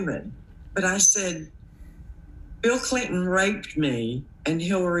to women. But I said, Bill Clinton raped me, and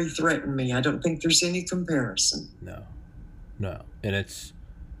Hillary threatened me. I don't think there's any comparison. No. And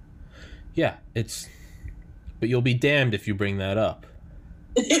but you'll be damned if you bring that up.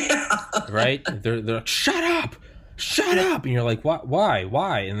 Yeah. Right? They're like, shut up. And you're like,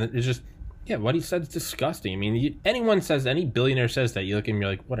 why? And it's just, what he said is disgusting. I mean, any billionaire says that, you look at him,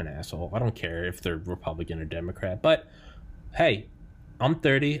 you're like, what an asshole. I don't care if they're Republican or Democrat. But, hey, I'm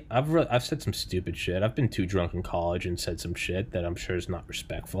 30. I've said some stupid shit. I've been too drunk in college and said some shit that I'm sure is not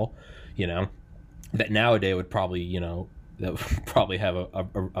respectful, you know, that nowadays would probably, you know, that would probably have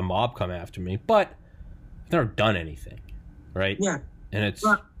a mob come after me. But I've never done anything, right? Yeah. And it's...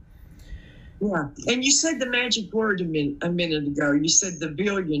 Right. Yeah. And you said the magic word a minute ago. You said the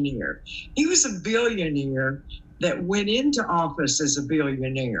billionaire. He was a billionaire that went into office as a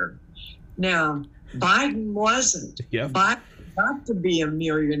billionaire. Now, Biden wasn't. Yeah. Biden got to be a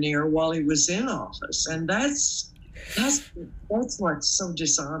millionaire while he was in office. And that's what's so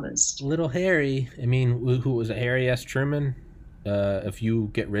dishonest. Little Harry. I mean, who was it? Harry S. Truman? If you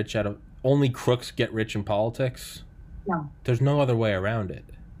get rich out of... Only crooks get rich in politics. Yeah. There's no other way around it.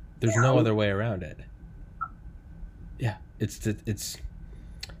 There's no other way around it. Yeah, it's.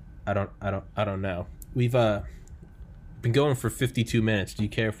 I don't know. We've been going for 52 minutes. Do you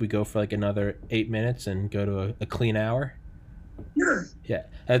care if we go for like another 8 minutes and go to a clean hour? Sure. Yeah,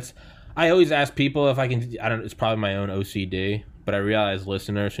 that's. I always ask people if I can. I don't. It's probably my own OCD, but I realize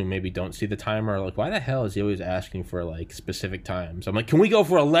listeners who maybe don't see the timer are like, why the hell is he always asking for like specific times? I'm like, can we go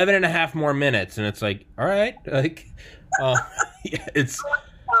for 11 and a half more minutes? And it's like, all right, like, yeah, it's.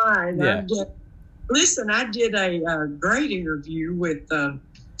 Fine. Yeah. Listen, I did a great interview with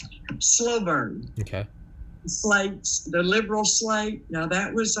Slow Burn. Okay. Slates, the liberal slate. Now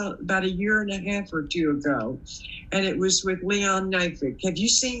that was about a year and a half or two ago, and it was with Leon Neyfakh. Have you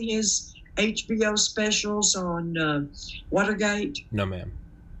seen his HBO specials on Watergate? No, ma'am.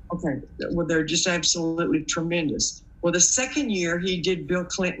 Okay, well they're just absolutely tremendous. Well, the second year he did Bill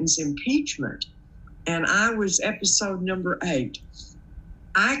Clinton's impeachment, and I was episode number 8.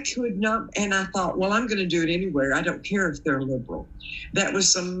 I could not, and I thought, well, I'm going to do it anyway. I don't care if they're liberal. That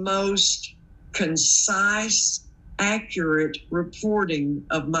was the most concise, accurate reporting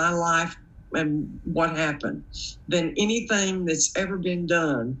of my life and what happened than anything that's ever been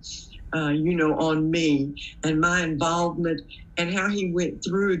done, on me and my involvement and how he went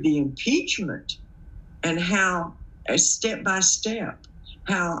through the impeachment and how, step by step,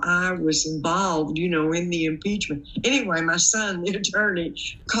 how I was involved, in the impeachment. Anyway, my son, the attorney,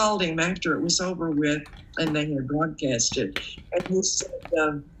 called him after it was over with, and they had broadcast it. And he said,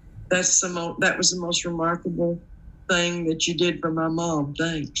 that was the most remarkable thing that you did for my mom.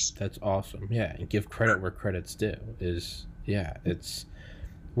 Thanks. That's awesome. Yeah, and give credit where credit's due.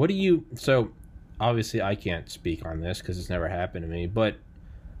 So obviously I can't speak on this because it's never happened to me, but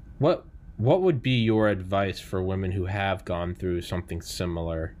what would be your advice for women who have gone through something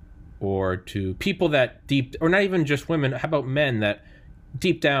similar, or to people that or not even just women, how about men that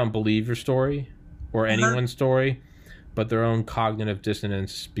deep down believe your story or anyone's story, but their own cognitive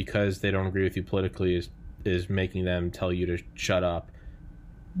dissonance because they don't agree with you politically is making them tell you to shut up?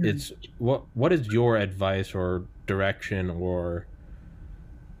 It's what is your advice or direction or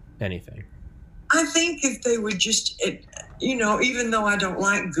anything? I think if they would just, even though I don't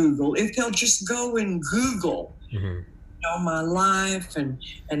like Google, if they'll just go and Google, my life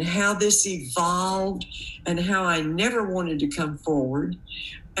and how this evolved and how I never wanted to come forward.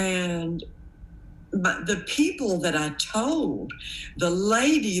 But the people that I told, the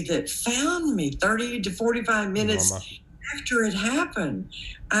lady that found me 30 to 45 minutes after it happened,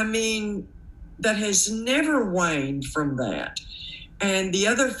 I mean, that has never waned from that. And the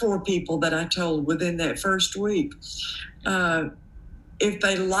other 4 people that I told within that first week, if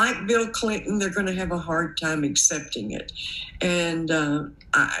they like Bill Clinton, they're going to have a hard time accepting it. And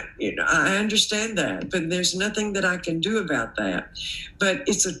I understand that, but there's nothing that I can do about that. But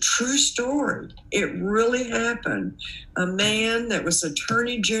it's a true story. It really happened. A man that was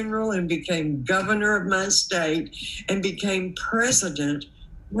attorney general and became governor of my state and became president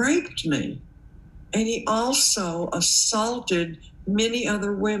raped me. And he also assaulted many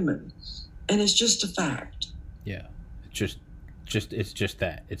other women. And it's just a fact. Yeah. It's just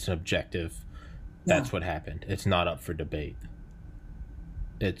that. It's an objective. That's what happened. It's not up for debate.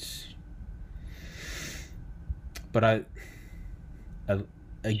 But I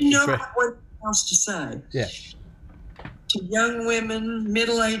what else to say? Yeah. To young women,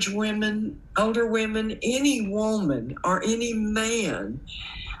 middle-aged women, older women, any woman or any man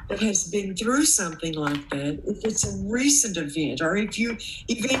that has been through something like that, if it's a recent event or if you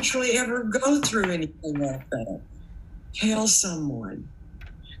eventually ever go through anything like that, tell someone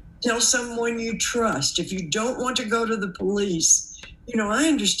you trust. If you don't want to go to the police, I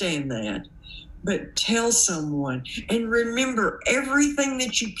understand that, but tell someone and remember everything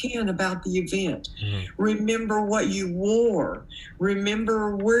that you can about the event. Remember what you wore.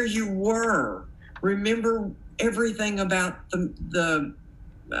 Remember where you were. Remember everything about the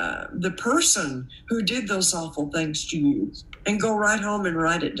the person who did those awful things to you, and go right home and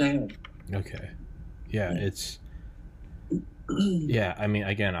write it down. Okay. Yeah, it's... Yeah, I mean,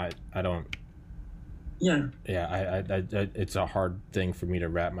 again, I don't... Yeah. Yeah, I it's a hard thing for me to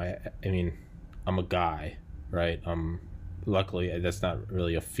wrap my... I mean, I'm a guy, right? Luckily, that's not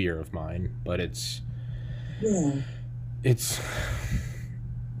really a fear of mine, but it's... Yeah. It's...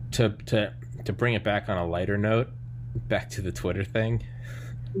 To bring it back on a lighter note, back to the Twitter thing,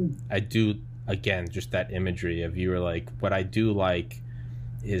 I do, again, just that imagery of you were like, what I do like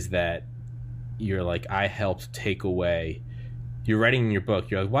is that you're like, I helped take away... You're writing in your book,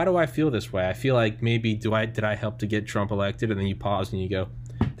 you're like, why do I feel this way? I feel like maybe did I help to get Trump elected? And then you pause and you go,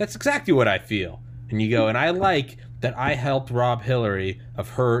 that's exactly what I feel. And you go, and I like that I helped rob Hillary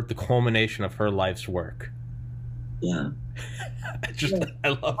of the culmination of her life's work. Yeah. I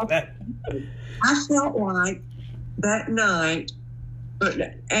love that. I felt like that night,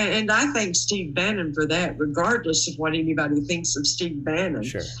 and I thank Steve Bannon for that, regardless of what anybody thinks of Steve Bannon.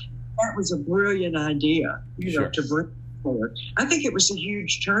 Sure. That was a brilliant idea, Sure. to bring forward. I think it was a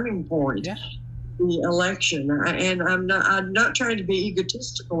huge turning point. Yeah. The election, and I'm not trying to be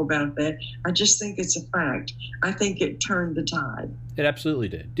egotistical about that. I just think it's a fact. I think it turned the tide. It absolutely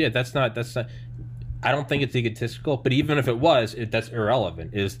did. Yeah, that's not. I don't think it's egotistical, but even if it was, that's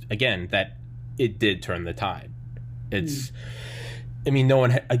irrelevant. Is again that it did turn the tide. It's. I mean, no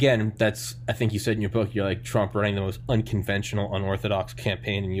one. Again, that's. I think you said in your book, you're like Trump running the most unconventional, unorthodox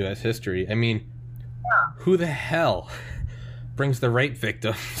campaign in U.S. history. I mean, who the hell brings the rape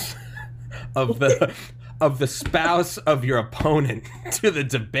victims of the spouse of your opponent to the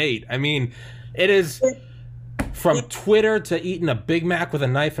debate? I mean, it is from Twitter to eating a Big Mac with a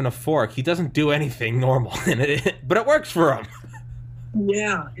knife and a fork. He doesn't do anything normal, but it works for him.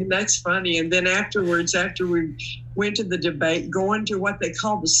 Yeah, and that's funny. And then afterwards, after we went to the debate, going to what they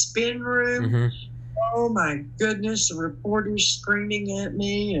call the spin room. Mm-hmm. Oh my goodness, the reporters screaming at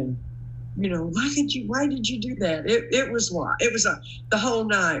me, and why did you do that? The whole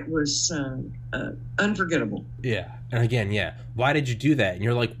night was unforgettable. Yeah. And again, yeah. Why did you do that? And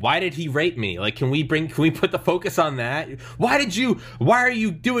you're like, why did he rape me? Like, can we put the focus on that? Why are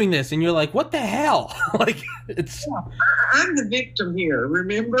you doing this? And you're like, what the hell? Like, it's... Yeah, I'm the victim here,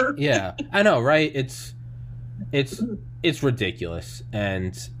 remember? Yeah, I know, right? It's ridiculous.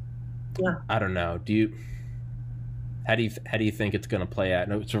 And yeah. I don't know. How do you think it's going to play out?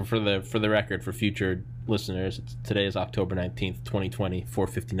 No, so for the record, for future listeners, today is October 19th, 2020,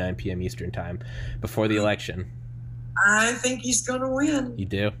 4:59 p.m. Eastern Time, before the election. I think he's going to win. You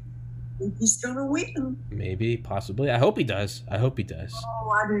do? I think he's going to win. Maybe, possibly. I hope he does. Oh, I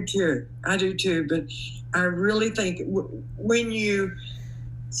do too. But I really think when you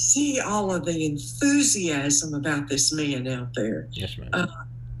see all of the enthusiasm about this man out there, yes, ma'am.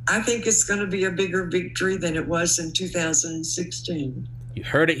 I think it's going to be a bigger victory than it was in 2016. You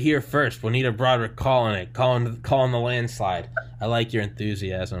heard it here first. Juanita Broaddrick calling the landslide. I like your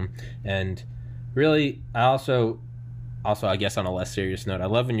enthusiasm, and really, I also, I guess on a less serious note, I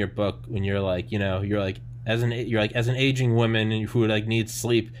love in your book when you're like, as an aging woman who like needs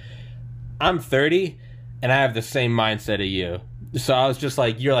sleep. I'm 30, and I have the same mindset of you. So I was just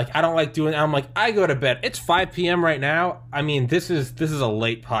like, you're like, I don't like doing. I'm like, I go to bed. It's 5 p.m. right now. I mean, this is a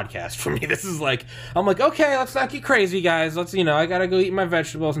late podcast for me. This is like, I'm like, okay, let's not get crazy, guys. Let's, I gotta go eat my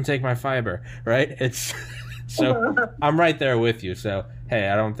vegetables and take my fiber, right? It's so I'm right there with you. So hey,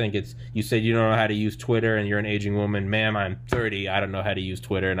 I don't think it's. You said you don't know how to use Twitter, and you're an aging woman, ma'am. I'm 30. I don't know how to use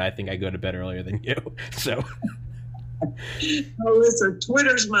Twitter, and I think I go to bed earlier than you. So. Oh, listen,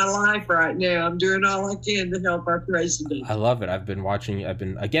 Twitter's my life right now. I'm doing all I can to help our president. I love it.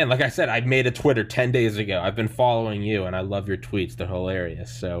 Again, like I said, I made a Twitter 10 days ago. I've been following you, and I love your tweets. They're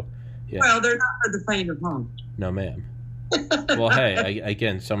hilarious. So, yeah. Well, they're not for the faint of heart. No, ma'am. Well, hey,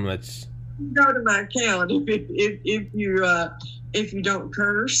 again, someone that's... Go to my account if you don't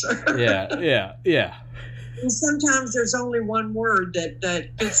curse. Yeah. And sometimes there's only one word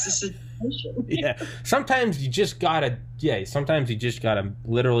that fits the situation. Yeah. Sometimes you just gotta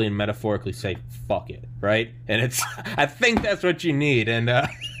literally and metaphorically say fuck it, right? And I think that's what you need. And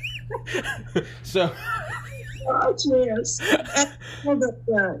so yes.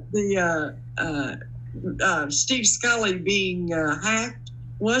 Steve Scully being hacked,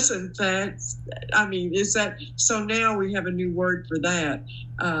 wasn't that? I mean, is that so? Now we have a new word for that.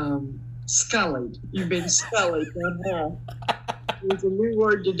 Scullied. You've been scullied somehow. There's a new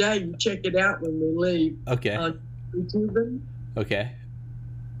word today. You check it out when we leave. Okay. On YouTube. Okay.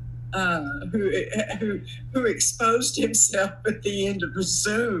 Who exposed himself at the end of a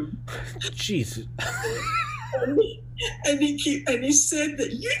Zoom. Jesus. And he said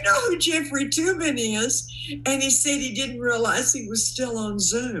that, you know who Jeffrey Tubin is? And he said he didn't realize he was still on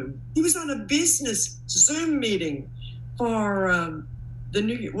Zoom. He was on a business Zoom meeting for the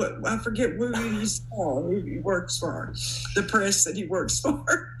new, I forget who he works for, the press that he works for,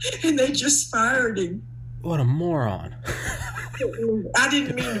 and they just fired him. What a moron. I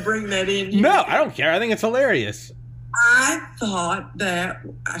didn't mean to bring that in. No, I don't care. I think it's hilarious. I thought that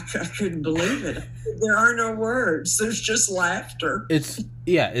I couldn't believe it. There are no words. There's just laughter.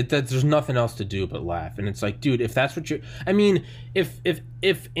 There's nothing else to do but laugh. And it's like, dude, if that's what you're... I mean, if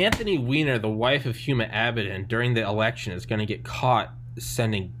Anthony Weiner, the wife of Huma Abedin, during the election is going to get caught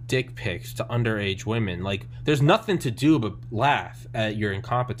sending dick pics to underage women, like, there's nothing to do but laugh at your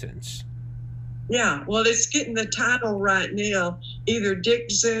incompetence. Yeah, well, it's getting the title right now, either Dick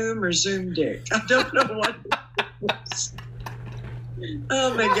Zoom or Zoom Dick. I don't know what it is.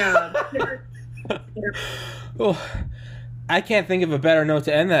 Oh, my God. Well, I can't think of a better note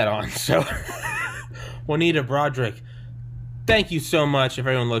to end that on. So, Juanita Broaddrick, thank you so much. If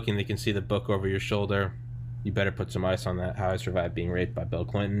everyone looking, they can see the book over your shoulder. You better put some ice on that, How I Survived Being Raped by Bill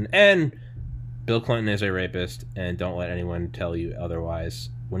Clinton. And Bill Clinton is a rapist, and don't let anyone tell you otherwise.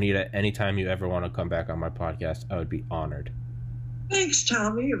 Juanita, anytime you ever want to come back on my podcast, I would be honored. Thanks,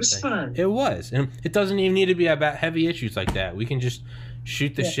 Tommy. It was fun. It was. And it doesn't even need to be about heavy issues like that. We can just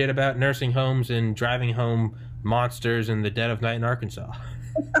shoot the shit about nursing homes and driving home monsters in the dead of night in Arkansas.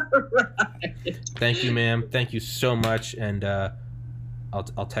 Right. Thank you, ma'am. Thank you so much. And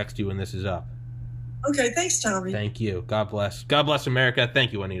I'll text you when this is up. Okay, thanks, Tommy. Thank you. God bless. God bless America.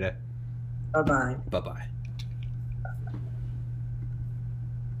 Thank you, Juanita. Bye-bye. Bye-bye.